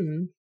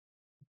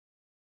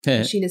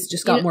 Machinists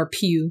just got more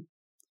pew.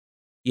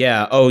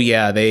 Yeah. Oh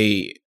yeah.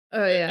 They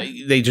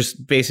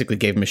just basically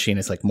gave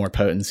machinists like more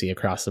potency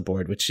across the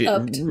board, which it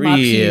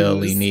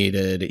really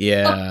needed.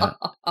 Yeah.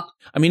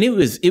 I mean,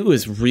 it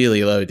was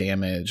really low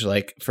damage,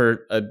 like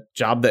for a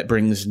job that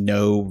brings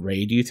no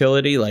raid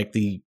utility, like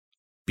the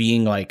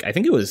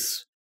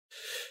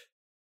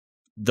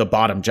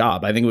bottom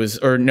job. I think it was,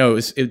 or no,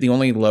 the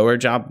only lower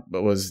job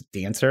was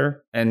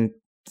Dancer, and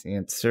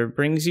Dancer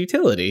brings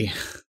utility.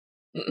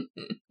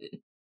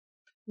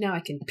 Now I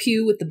can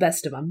pew with the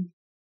best of them.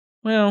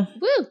 Well,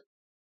 woo.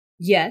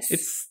 Yes.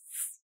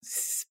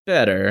 It's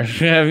better.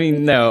 I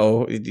mean,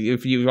 no.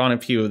 If you want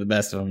to pew with the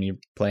best of them, you're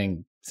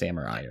playing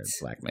Samurai or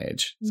Black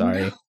Mage.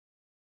 Sorry. No.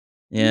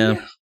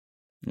 Yeah.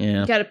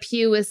 Yeah. You gotta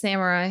pew with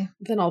Samurai.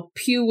 Then I'll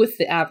pew with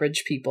the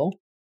average people.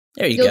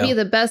 There you go. You'll be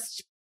the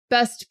best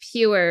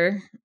pewer.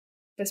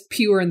 Best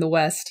pewer in the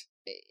West.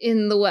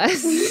 In the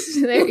West.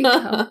 There you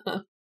go.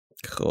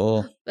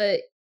 Cool.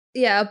 But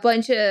yeah, a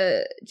bunch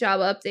of job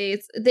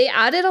updates. They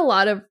added a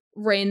lot of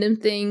random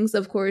things,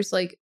 of course,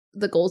 like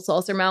the gold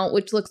saucer mount,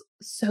 which looks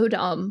so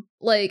dumb.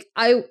 Like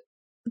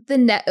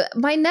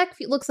my neck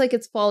looks like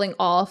it's falling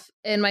off,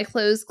 and my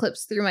clothes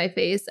clips through my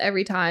face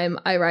every time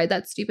I ride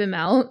that stupid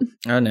mount.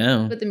 Oh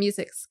no! But the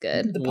music's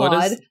good. The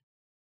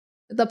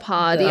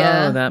pod,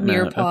 yeah, that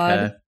mirror mount. pod.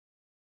 Okay.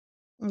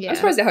 Yeah, I'm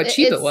surprised at how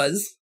cheap it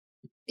was.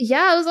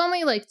 Yeah, it was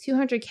only like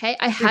 200K.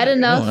 I had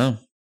enough. Oh, wow.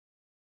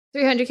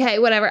 300K,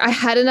 whatever. I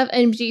had enough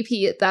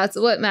MGP. That's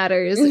what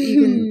matters.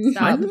 You can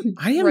stop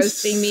I am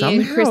roasting me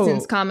in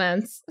Kristen's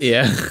comments.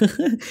 Yeah.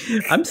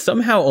 I'm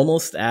somehow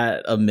almost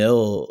at a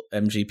mil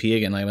MGP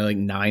again. I'm like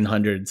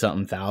 900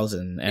 something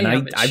thousand. And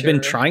I've been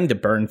trying to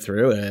burn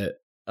through it.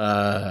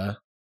 I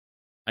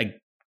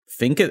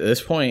think at this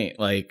point,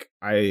 like,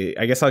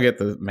 I guess I'll get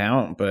the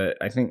mount, but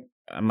I think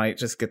I might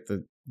just get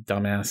the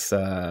dumbass,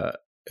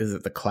 is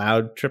it the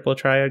Cloud Triple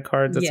Triad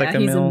card that's like a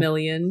he's mil? $1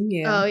 million.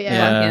 Yeah. Oh,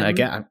 yeah.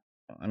 Yeah,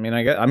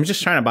 I'm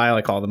just trying to buy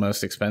like all the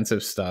most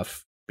expensive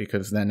stuff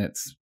because then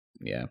it's,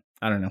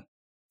 I don't know.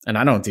 And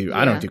I don't do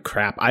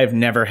crap. I've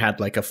never had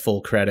like a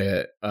full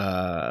credit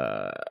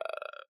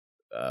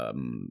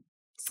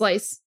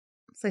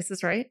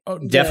Slices, right? Oh,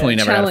 definitely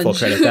never had a full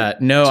credit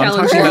that. No, I'm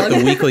talking about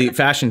the weekly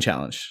fashion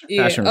challenge.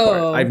 Fashion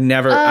report. I've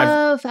never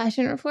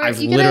fashion report. I've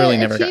you literally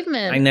get never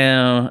achievement. I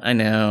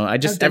know. I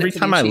just every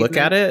time I look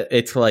at it,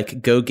 it's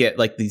like go get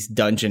like these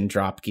dungeon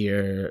drop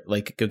gear,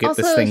 like go get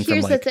also, this thing from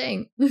here's like the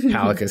thing.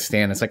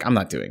 Palakistan. It's like I'm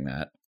not doing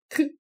that.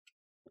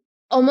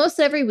 Almost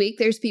every week,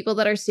 there's people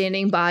that are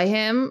standing by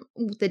him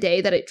the day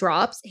that it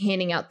drops,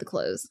 handing out the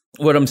clothes.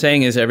 What I'm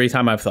saying is every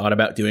time I've thought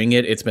about doing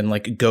it, it's been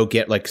like, go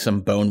get like some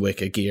Bone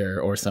Wicca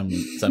gear or some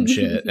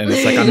shit. And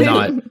it's like,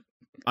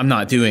 I'm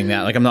not doing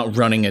that. Like I'm not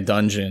running a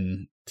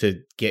dungeon to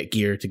get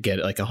gear to get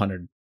like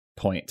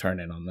 100-point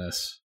turn-in on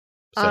this.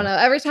 So, I don't know.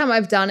 Every time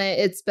I've done it,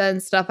 it's been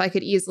stuff I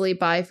could easily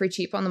buy for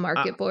cheap on the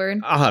market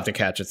board. I'll have to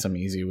catch it some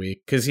easy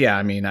week. Cause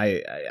I mean,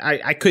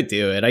 I could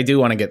do it. I do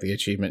want to get the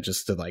achievement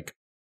just to like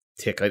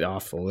tick it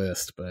off the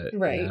list, but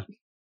right.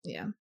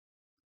 Yeah.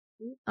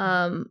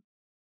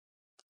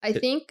 I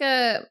think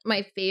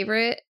my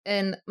favorite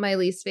and my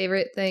least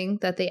favorite thing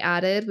that they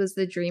added was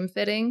the dream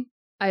fitting.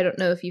 I don't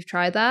know if you've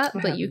tried that,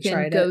 but you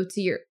can go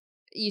to your...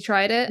 You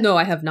tried it? No,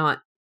 I have not.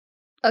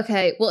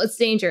 Okay, well, it's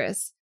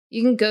dangerous.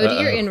 You can go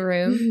to your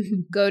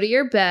in-room, go to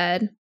your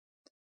bed,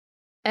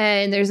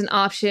 and there's an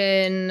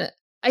option...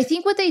 I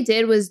think what they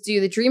did was do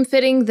the dream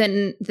fitting,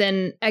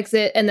 then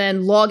exit, and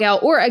then log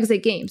out or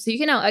exit game. So you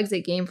can now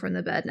exit game from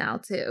the bed now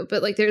too.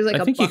 But like, there's like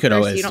I think you could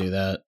always do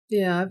that.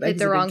 Yeah, I've hit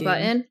the wrong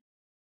button.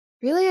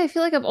 Really, I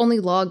feel like I've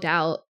only logged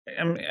out.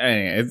 I mean,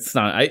 it's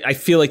not. I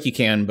feel like you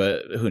can,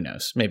 but who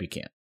knows? Maybe you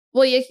can't.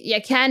 Well, you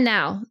can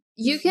now.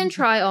 You can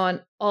try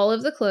on all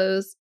of the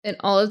clothes and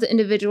all of the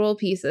individual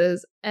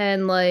pieces,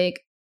 and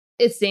like,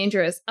 it's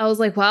dangerous. I was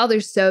like, wow,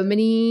 there's so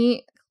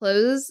many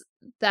clothes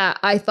that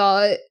I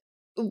thought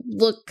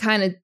look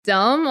kind of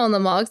dumb on the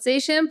Mog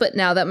Station, but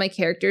now that my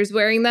character's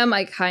wearing them,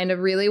 I kind of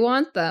really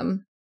want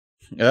them.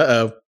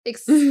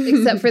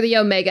 Except for the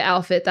Omega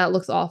outfit that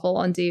looks awful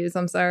on dudes.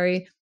 I'm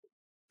sorry,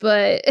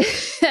 but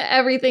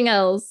everything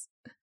else,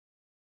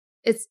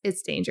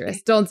 it's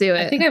dangerous. Don't do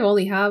it. I think I've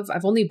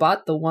only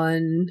bought the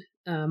one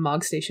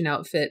Mog Station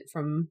outfit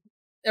from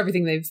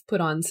everything they've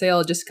put on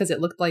sale, just because it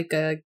looked like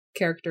a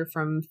character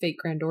from Fate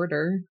Grand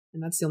Order,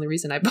 and that's the only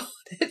reason I bought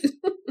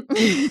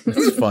it.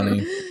 That's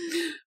funny.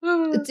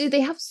 Dude,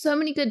 they have so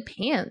many good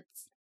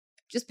pants.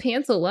 Just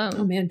pants alone.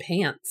 Oh man,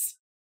 pants.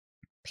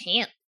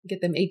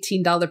 Get them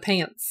 $18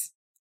 pants.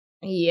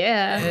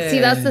 Yeah. See,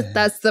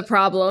 that's the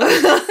problem.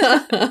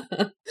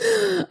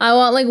 I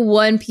want like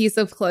one piece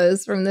of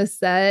clothes from this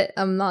set.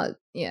 I'm not.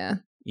 Yeah.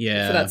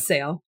 For that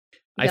sale.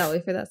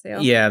 Wait for that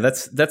sale. Yeah,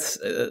 that's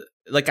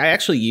like I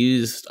actually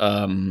used.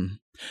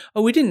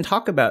 We didn't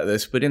talk about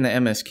this, but in the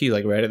MSQ,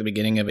 like right at the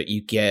beginning of it,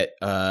 you get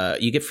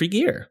free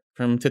gear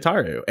from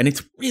Tataru, and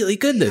it's really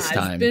good this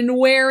time. I've been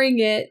wearing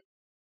it.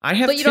 I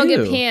have, but you don't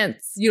get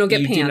pants. You don't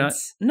get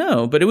pants.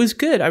 No, but it was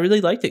good. I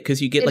really liked it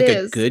because you get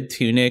a good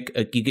tunic.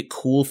 You get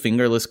cool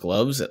fingerless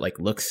gloves that like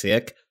look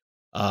sick.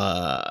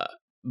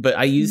 But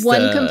I used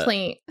one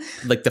complaint,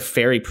 like the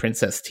fairy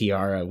princess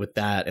tiara with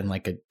that, and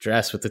like a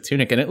dress with the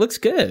tunic, and it looks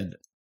good.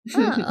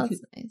 Oh,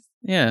 that's nice.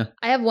 Yeah,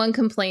 I have one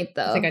complaint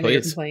though. I think I know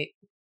your complaint.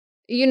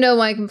 You know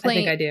my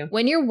complaint. I think I do.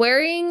 When you're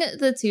wearing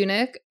the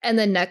tunic and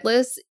the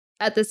necklace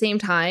at the same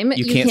time,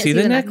 you can't see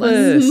the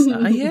necklace.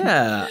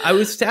 Yeah, I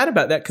was sad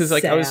about that because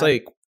like I was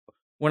like,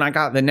 when I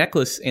got the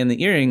necklace and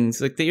the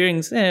earrings, like the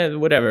earrings,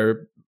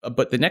 whatever,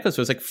 but the necklace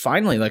was like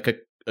finally like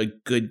a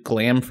good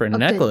glam for a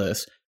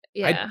necklace.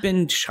 Yeah. I've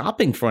been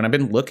shopping for it. I've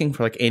been looking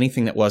for like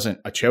anything that wasn't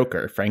a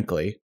choker,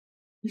 frankly.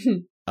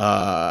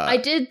 I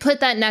did put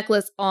that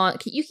necklace on.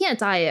 You can't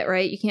dye it,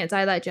 right? You can't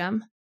dye that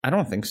gem. I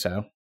don't think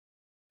so.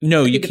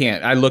 No, you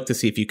can't. I looked to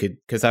see if you could,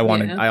 because I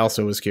wanted. I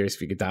also was curious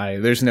if you could dye.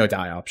 There's no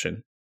dye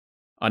option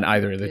on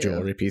either of the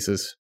jewelry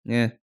pieces.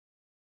 Yeah.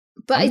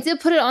 But I did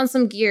put it on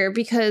some gear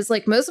because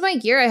like most of my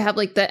gear, I have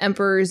like the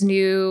Emperor's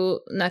New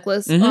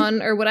necklace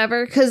on or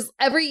whatever. Because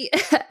every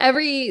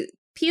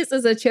piece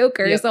is a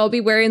choker. So I'll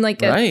be wearing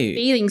like a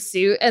bathing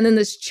suit and then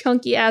this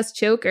chunky ass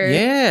choker.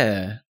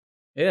 Yeah.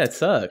 Yeah, it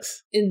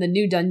sucks. In the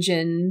new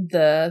dungeon,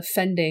 the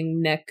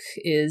fending neck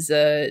is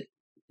a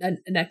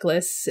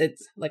necklace.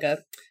 It's like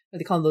what do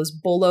they call those?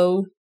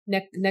 Bolo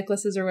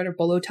necklaces or whatever,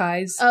 bolo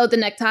ties. Oh, the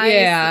neckties.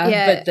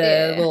 Yeah, but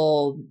the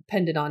little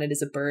pendant on it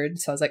is a bird.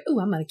 So I was like, "Oh,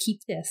 I'm gonna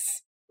keep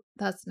this."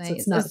 That's nice. So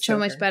it's not That's so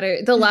much better.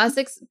 The last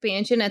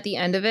expansion at the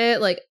end of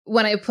it, like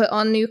when I put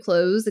on new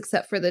clothes,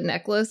 except for the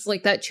necklace,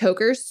 like that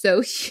choker's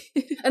so huge.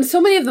 And so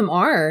many of them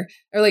are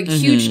like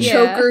huge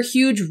choker,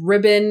 huge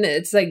ribbon.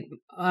 It's like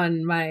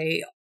on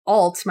my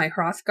alt, my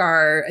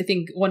Hrothgar, I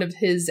think one of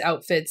his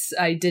outfits,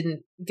 I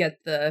didn't get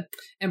the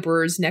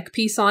Emperor's neck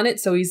piece on it.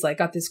 So he's like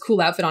got this cool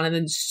outfit on and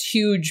then this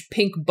huge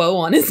pink bow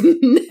on his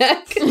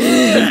neck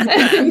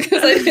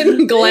because I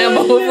didn't glam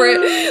over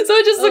it. So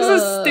it just looks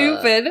so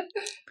stupid.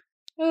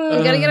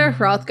 We gotta get our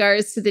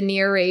Hrothgars to the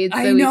near raids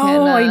so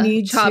I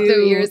need chop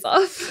their ears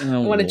off. I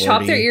want to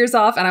chop their ears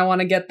off and I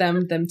want to get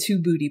them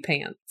 2 booty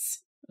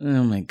pants.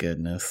 Oh my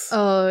goodness.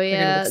 Oh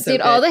yeah. So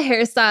dude, all the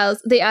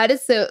hairstyles. They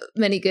added so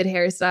many good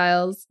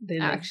hairstyles,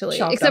 actually.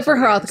 Except for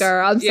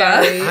Hrothgar. I'm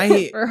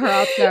sorry. For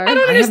Hrothgar. I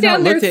don't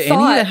understand their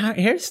thought. Any of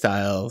the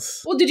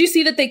hairstyles. Well, did you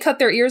see that they cut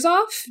their ears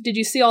off? Did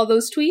you see all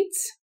those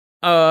tweets?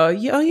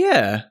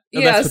 Yeah.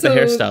 That's what the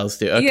hairstyles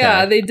do. Okay.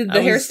 Yeah, they did the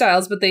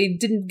hairstyles, but they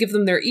didn't give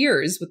them their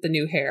ears with the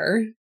new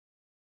hair.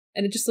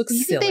 And it just looks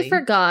silly. Think they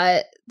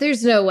forgot?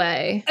 There's no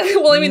way.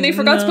 Well, I mean, they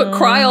forgot to put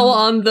Kryl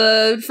on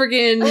the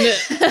friggin'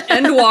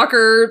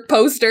 Endwalker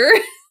poster.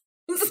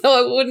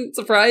 So it wouldn't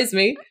surprise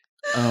me.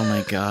 Oh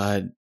my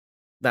god.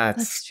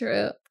 That's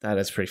true. That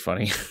is pretty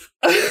funny.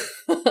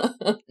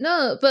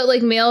 No, but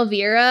like male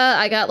Vera,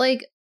 I got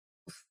like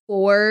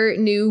 4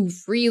 new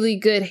really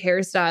good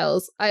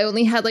hairstyles. I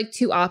only had like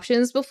 2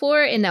 options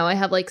before, and now I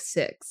have like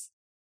 6.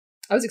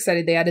 I was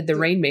excited they added the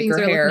Rainmaker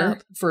hair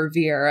for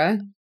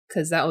Vieira,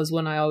 because that was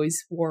one I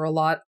always wore a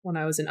lot when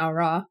I was in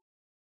Aura.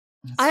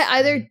 I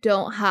either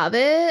don't have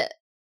it,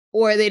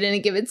 or they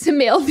didn't give it to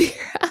male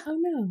Vera. Oh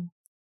no.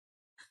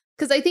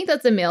 Because I think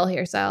that's a male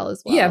hairstyle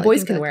as well. Yeah,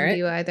 boys can wear it.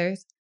 Do either.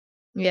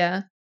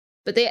 Yeah.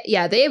 But they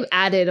have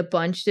added a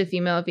bunch to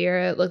female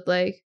Vera, it looked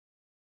like.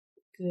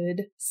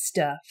 Good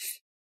stuff.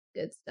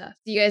 Good stuff.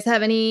 Do you guys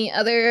have any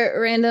other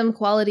random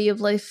quality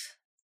of life,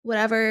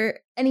 whatever,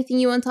 anything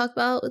you want to talk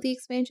about with the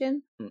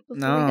expansion?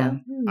 No.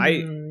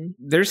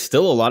 There's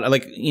still a lot of,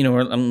 like, you know,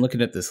 I'm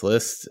looking at this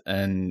list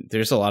and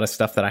there's a lot of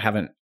stuff that I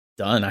haven't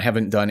done. I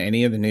haven't done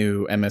any of the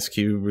new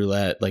MSQ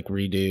roulette, like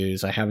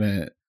redos. I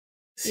haven't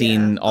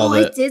seen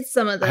I did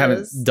some of those. I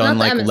haven't done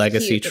like MSQ,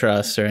 Legacy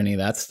Trust or any of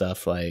that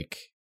stuff. Like,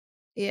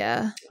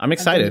 yeah. I'm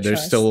excited.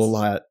 There's still a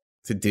lot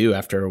to do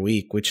after a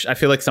week, which I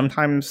feel like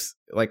sometimes,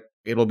 like,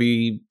 it'll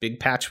be big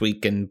patch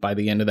week, and by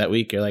the end of that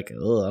week, you're like,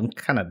 oh, I'm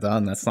kind of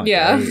done. That's not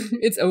great.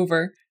 It's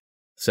over.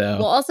 So,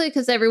 well, also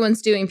because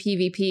everyone's doing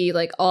PvP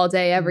like all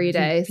day, every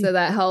day, so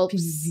that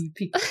helps.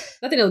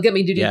 Nothing will get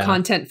me to do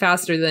content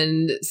faster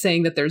than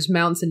saying that there's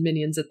mounts and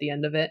minions at the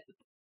end of it.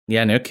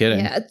 Yeah, no kidding.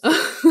 Yeah.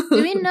 Do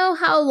we know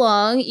how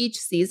long each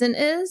season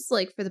is,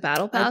 like for the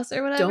battle pass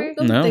or whatever? I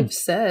don't know what they've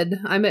said.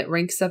 I'm at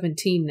rank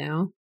 17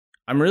 now.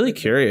 I'm really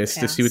curious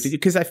to see what they do,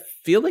 because I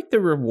feel like the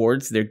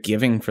rewards they're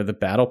giving for the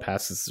battle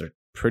passes are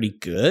pretty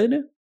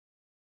good.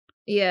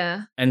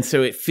 Yeah. And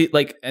so it feel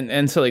like,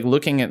 and so like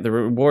looking at the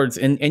rewards,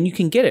 and you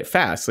can get it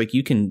fast. Like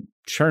you can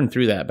churn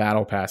through that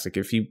battle pass. Like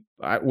if you,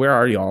 where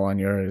are y'all on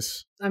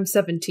yours? I'm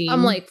 17.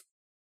 I'm like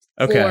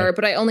 4,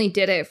 but I only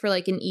did it for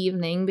like an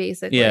evening,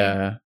 basically.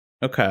 Yeah.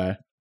 Okay.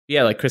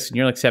 Yeah, like Kristen,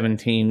 you're like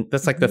 17.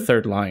 That's like the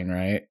third line,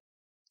 right?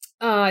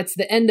 It's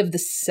the end of the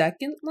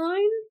second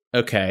line.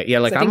 Okay. Yeah,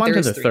 like I'm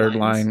onto the third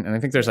line, and I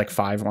think there's like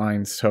 5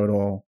 lines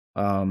total,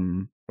 or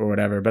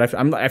whatever. But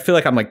I feel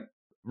like I'm like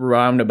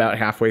round about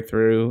halfway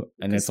through,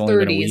 and it's only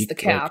been a week. 30 is the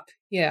cap. Like,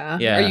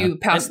 yeah. Are you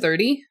past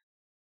 30?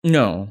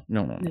 No.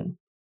 No.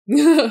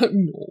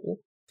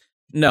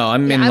 No,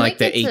 I'm in like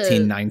the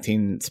 18,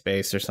 19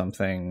 space or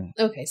something.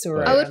 Okay, so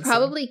I would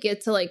probably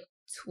get to like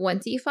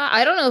 25.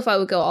 I don't know if I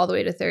would go all the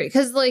way to 30,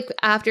 because like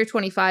after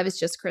 25 it's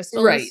just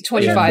crystals. Right,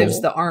 25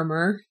 is the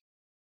armor.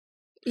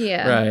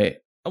 Yeah. Right.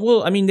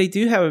 Well, I mean, they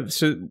do have,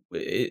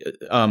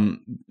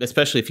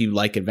 especially if you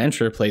like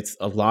adventure plates,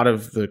 a lot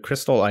of the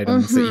crystal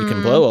items that you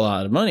can blow a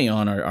lot of money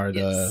on are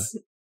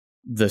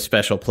the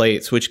special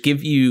plates, which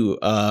give you,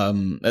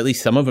 at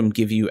least some of them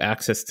give you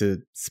access to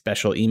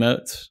special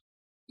emotes.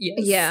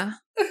 Yes. Yeah.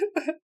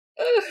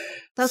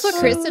 That's what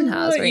Kristen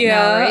has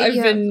now, right?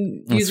 I've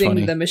been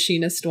using the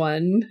machinist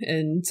one,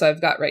 and so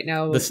I've got right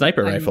now the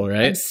sniper rifle,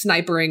 right? I'm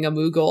snipering a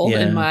Moogle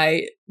in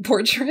my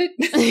portrait.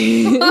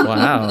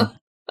 Wow.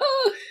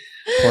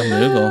 Poor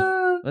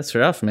Moogle. That's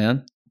rough,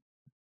 man.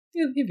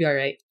 He'll be all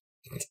right.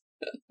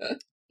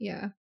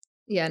 Yeah.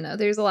 Yeah, no,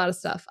 there's a lot of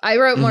stuff. I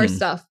wrote more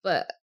stuff,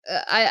 but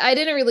I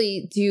didn't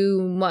really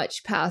do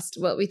much past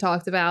what we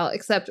talked about,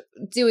 except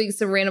doing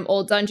some random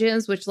old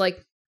dungeons, which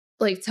like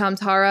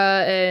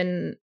Tamtara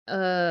and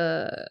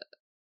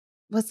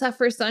what's that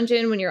first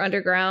dungeon when you're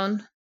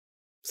underground?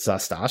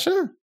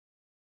 Sastasha?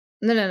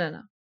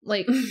 No.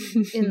 Like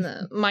in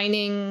the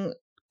mining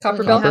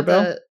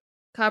Copperbell?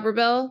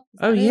 Copperbell?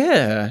 Oh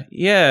yeah.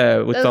 Yeah.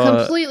 With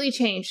completely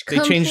changed. They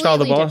changed all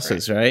the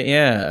bosses, right?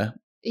 Yeah.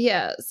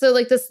 Yeah. So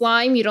like the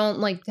slime, you don't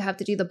like have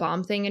to do the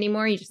bomb thing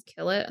anymore. You just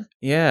kill it.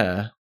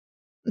 Yeah.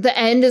 The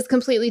end is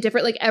completely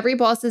different. Like every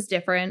boss is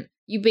different.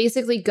 You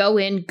basically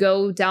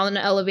go down an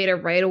elevator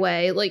right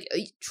away. Like,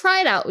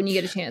 try it out when you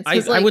get a chance.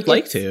 I would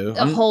like to.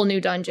 A whole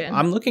new dungeon.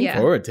 I'm looking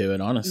forward to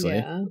it,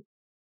 honestly.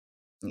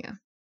 Yeah.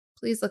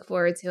 Please look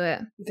forward to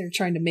it. They're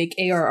trying to make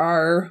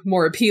ARR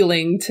more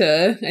appealing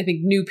to, I think,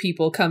 new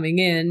people coming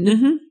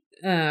in.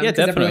 Yeah,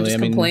 definitely. Everyone just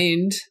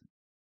complained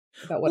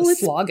about what a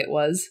slog it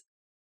was.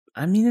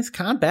 I mean, it's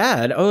kind of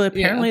bad. Oh,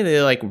 apparently they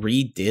like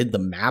redid the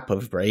map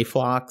of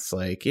Brayflox.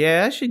 Like,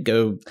 yeah, I should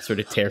go sort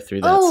of tear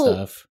through that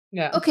stuff.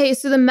 Yeah. Okay,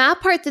 so the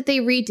map part that they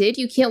redid,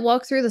 you can't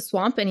walk through the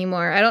swamp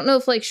anymore. I don't know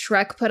if like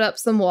Shrek put up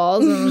some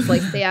walls and was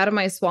like, stay out of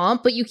my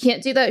swamp, but you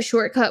can't do that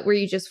shortcut where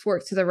you just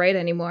fork to the right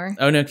anymore.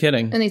 Oh, no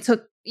kidding. And they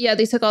took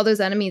all those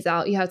enemies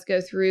out. You have to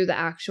go through the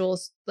actual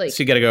like.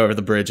 So you got to go over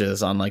the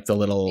bridges on like the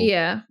little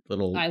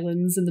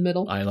islands in the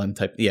middle. Island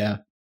type, yeah.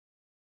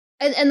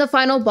 And the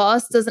final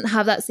boss doesn't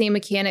have that same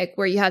mechanic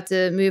where you have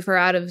to move her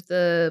out of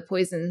the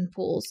poison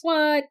pools.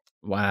 What?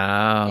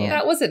 Wow. Yeah.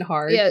 That wasn't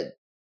hard. Yeah.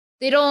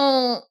 They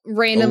don't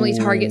randomly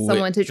target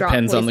someone to drop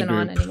poison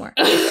on anymore.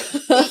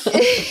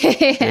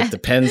 It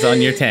depends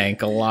on your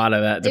tank. A lot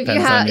of that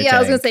depends on your tank. I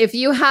was going to say, if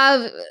you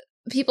have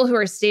people who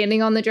are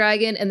standing on the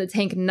dragon and the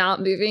tank not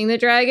moving the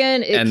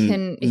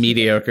dragon,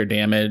 mediocre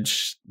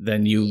damage,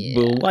 then you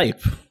will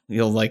wipe.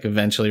 You'll like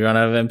eventually run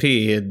out of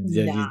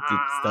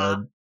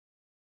MP.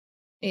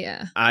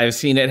 Yeah. I've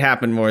seen it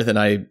happen more than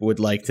I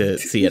would like to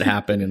see it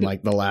happen in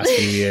like the last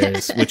few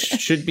years, which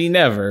should be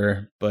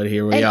never, but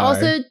here we are. And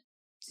also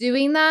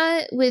doing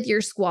that with your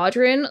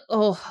squadron.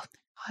 Oh my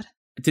God.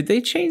 Did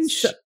they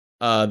change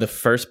the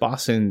first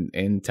boss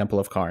in Temple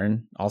of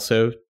Karn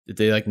also? Did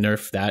they like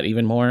nerf that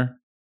even more?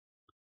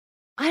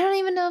 I don't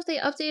even know if they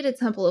updated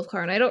Temple of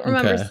Karn. I don't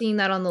remember seeing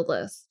that on the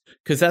list.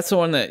 Because that's the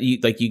one that you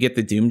get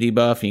the Doom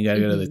debuff and you got to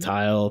go to the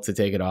tile to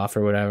take it off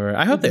or whatever.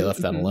 I hope they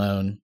left that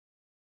alone.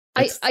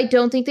 I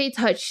don't think they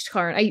touched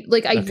Karn. I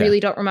really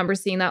don't remember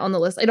seeing that on the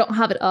list. I don't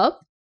have it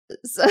up.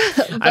 So,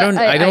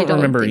 I don't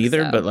remember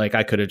either, but like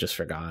I could have just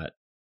forgot.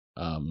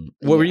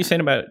 What were you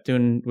saying about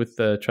doing with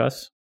the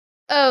truss?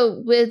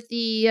 Oh, with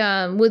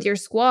the with your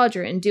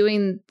squadron,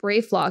 doing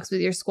Brayflox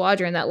with your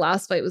squadron. That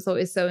last fight was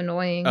always so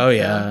annoying. Oh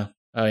yeah.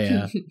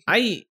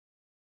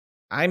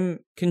 I'm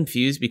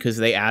confused because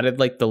they added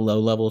like the low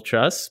level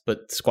truss,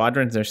 but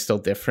squadrons are still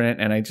different,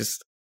 and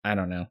I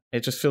don't know. It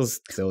just feels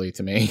silly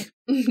to me.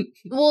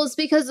 Well, it's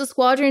because the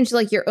squadron's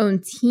like your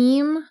own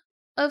team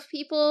of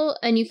people,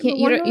 and you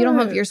don't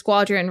have your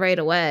squadron right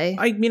away.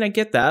 I mean, I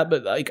get that,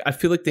 but like I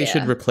feel like they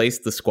should replace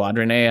the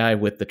squadron AI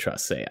with the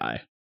truss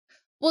AI.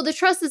 Well, the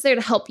truss is there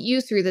to help you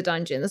through the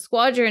dungeon. The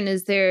squadron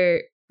is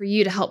there for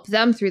you to help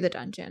them through the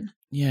dungeon.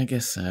 Yeah, I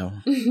guess so.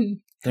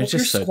 They're just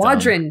your so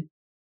squadron. Dumb.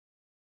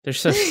 They're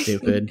so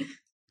stupid.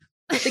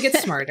 They get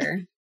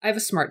smarter. I have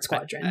a smart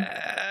squadron.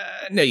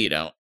 No, you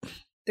don't.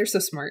 They're so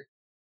smart.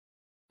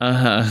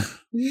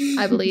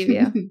 I believe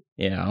you.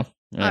 Yeah. All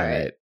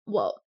right.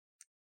 Well,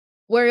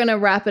 we're going to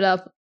wrap it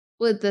up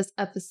with this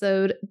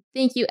episode.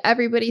 Thank you,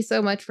 everybody,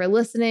 so much for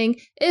listening.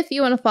 If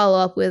you want to follow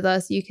up with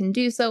us, you can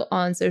do so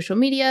on social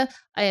media.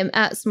 I am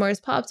at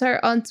S'mores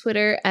Pop-Tart on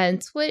Twitter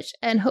and Twitch,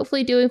 and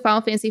hopefully doing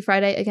Final Fantasy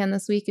Friday again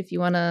this week if you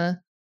want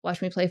to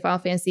watch me play Final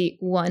Fantasy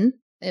 1.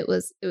 It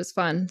was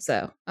fun.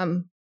 So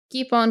I'm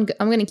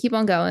going to keep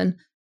on going.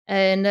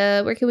 And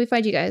where can we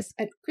find you guys?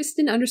 At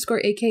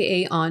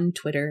Kristen_AKA on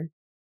Twitter.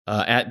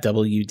 At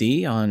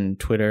WD on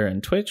Twitter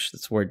and Twitch.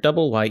 That's word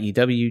double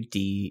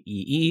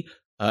YEWDEE.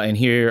 And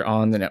here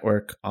on the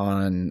network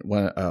on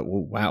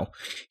wow.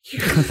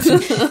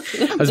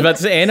 I was about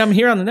to say, and I'm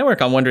here on the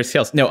network on Wondrous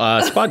Tales. No,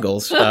 Squad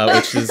Goals,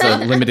 which is a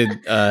limited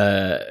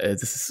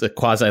this is a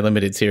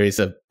quasi-limited series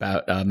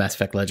about Mass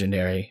Effect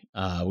Legendary.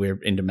 We're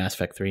into Mass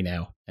Effect 3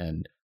 now,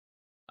 and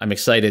I'm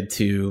excited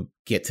to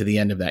get to the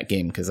end of that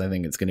game because I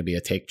think it's going to be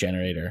a take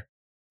generator.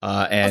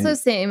 And also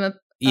same.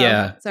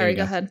 Yeah. Sorry,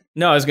 go ahead.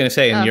 No, I was going to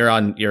say, and you're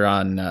on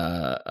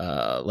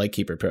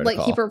Lightkeeper Protocol.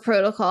 Lightkeeper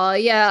Protocol.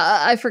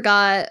 Yeah, I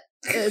forgot.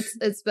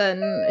 It's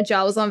been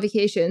Joe was on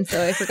vacation,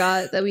 so I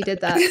forgot that we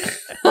did that.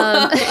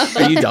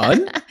 Are you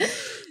done?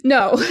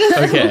 No.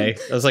 Okay.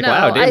 I was like,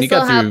 wow, damn, you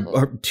got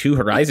through 2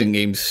 Horizon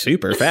games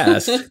super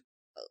fast.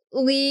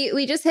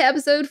 We just hit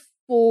episode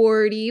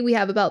 40. We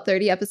have about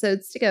 30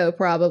 episodes to go,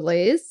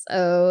 probably.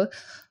 So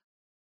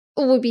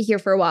we'll be here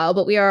for a while,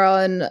 but we are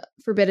on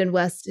Forbidden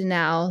West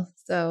now.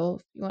 So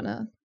if you want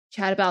to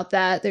chat about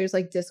that, there's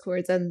like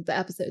Discords and the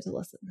episode to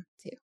listen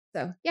to.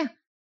 So yeah.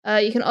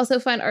 You can also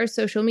find our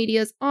social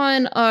medias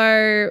on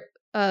our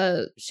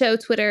show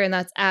Twitter, and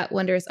that's at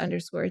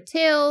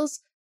Wondrous_Tales.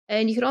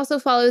 And you can also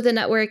follow the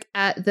network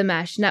at the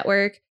MASH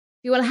Network. If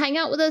you want to hang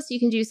out with us, you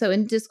can do so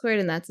in Discord,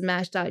 and that's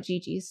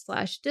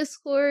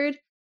mash.gg/Discord.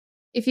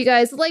 If you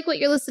guys like what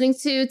you're listening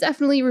to,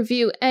 definitely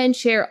review and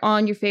share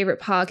on your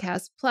favorite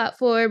podcast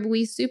platform.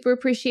 We super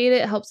appreciate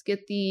it. It helps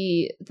get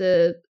the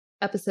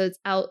episodes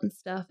out and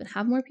stuff and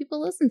have more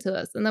people listen to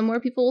us, and then more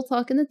people will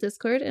talk in the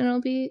Discord, and it'll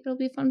be a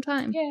fun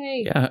time.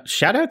 Yay. Yeah,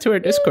 shout out to our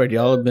Discord.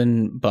 Y'all have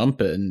been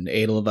bumping.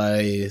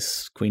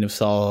 Edelweiss, Queen of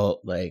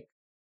Salt, like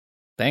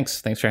thanks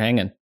for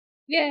hanging.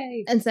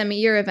 Yay. And send me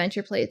your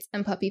adventure plates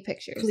and puppy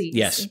pictures, please.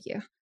 Yes. Thank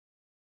you.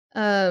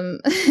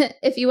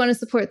 If you want to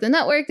support the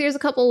network, there's a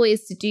couple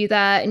ways to do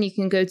that, and you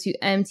can go to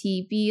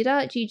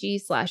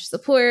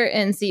mtb.gg/support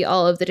and see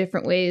all of the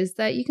different ways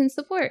that you can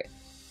support.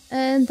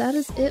 And that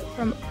is it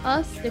from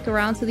us. Stick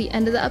around to the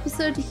end of the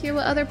episode to hear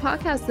what other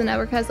podcasts the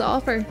network has to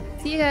offer.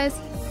 See you guys.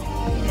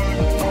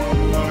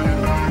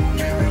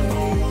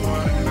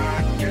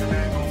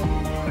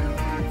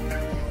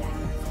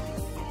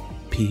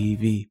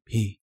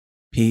 PvP,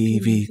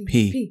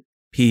 PvP,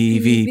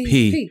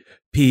 PvP,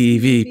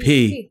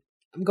 PvP.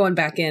 I'm going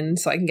back in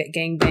so I can get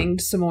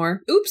gangbanged some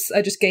more. Oops,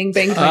 I just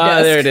gangbanged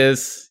my desk. There it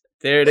is.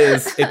 There it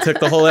is. It took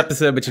the whole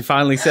episode, but you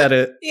finally said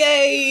it.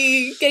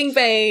 Yay,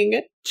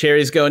 gangbang.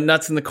 Cherry's going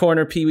nuts in the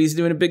corner. Pee-wee's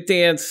doing a big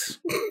dance.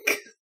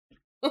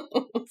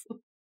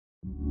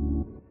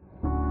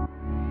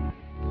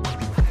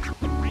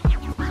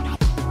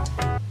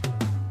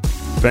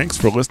 Thanks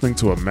for listening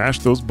to a Mash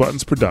Those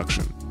Buttons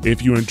production.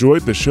 If you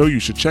enjoyed the show, you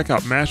should check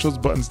out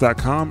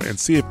mashthosebuttons.com and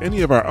see if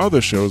any of our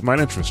other shows might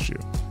interest you.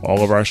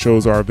 All of our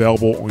shows are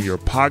available on your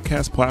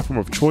podcast platform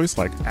of choice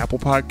like Apple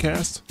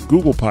Podcasts,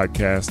 Google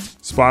Podcasts,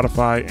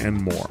 Spotify,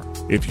 and more.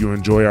 If you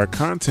enjoy our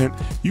content,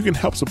 you can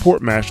help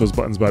support Mash Those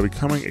Buttons by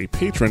becoming a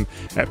patron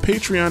at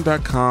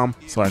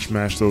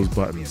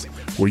patreon.com/mashthosebuttons,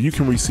 where you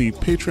can receive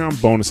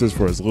Patreon bonuses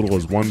for as little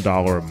as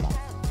 $1 a month.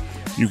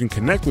 You can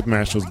connect with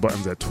Mash Those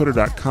Buttons at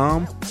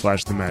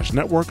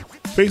twitter.com/TheMashNetwork,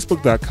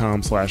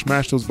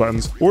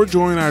 facebook.com/MashThoseButtons, or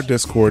join our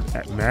Discord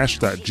at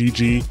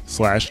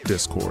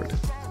mash.gg/Discord.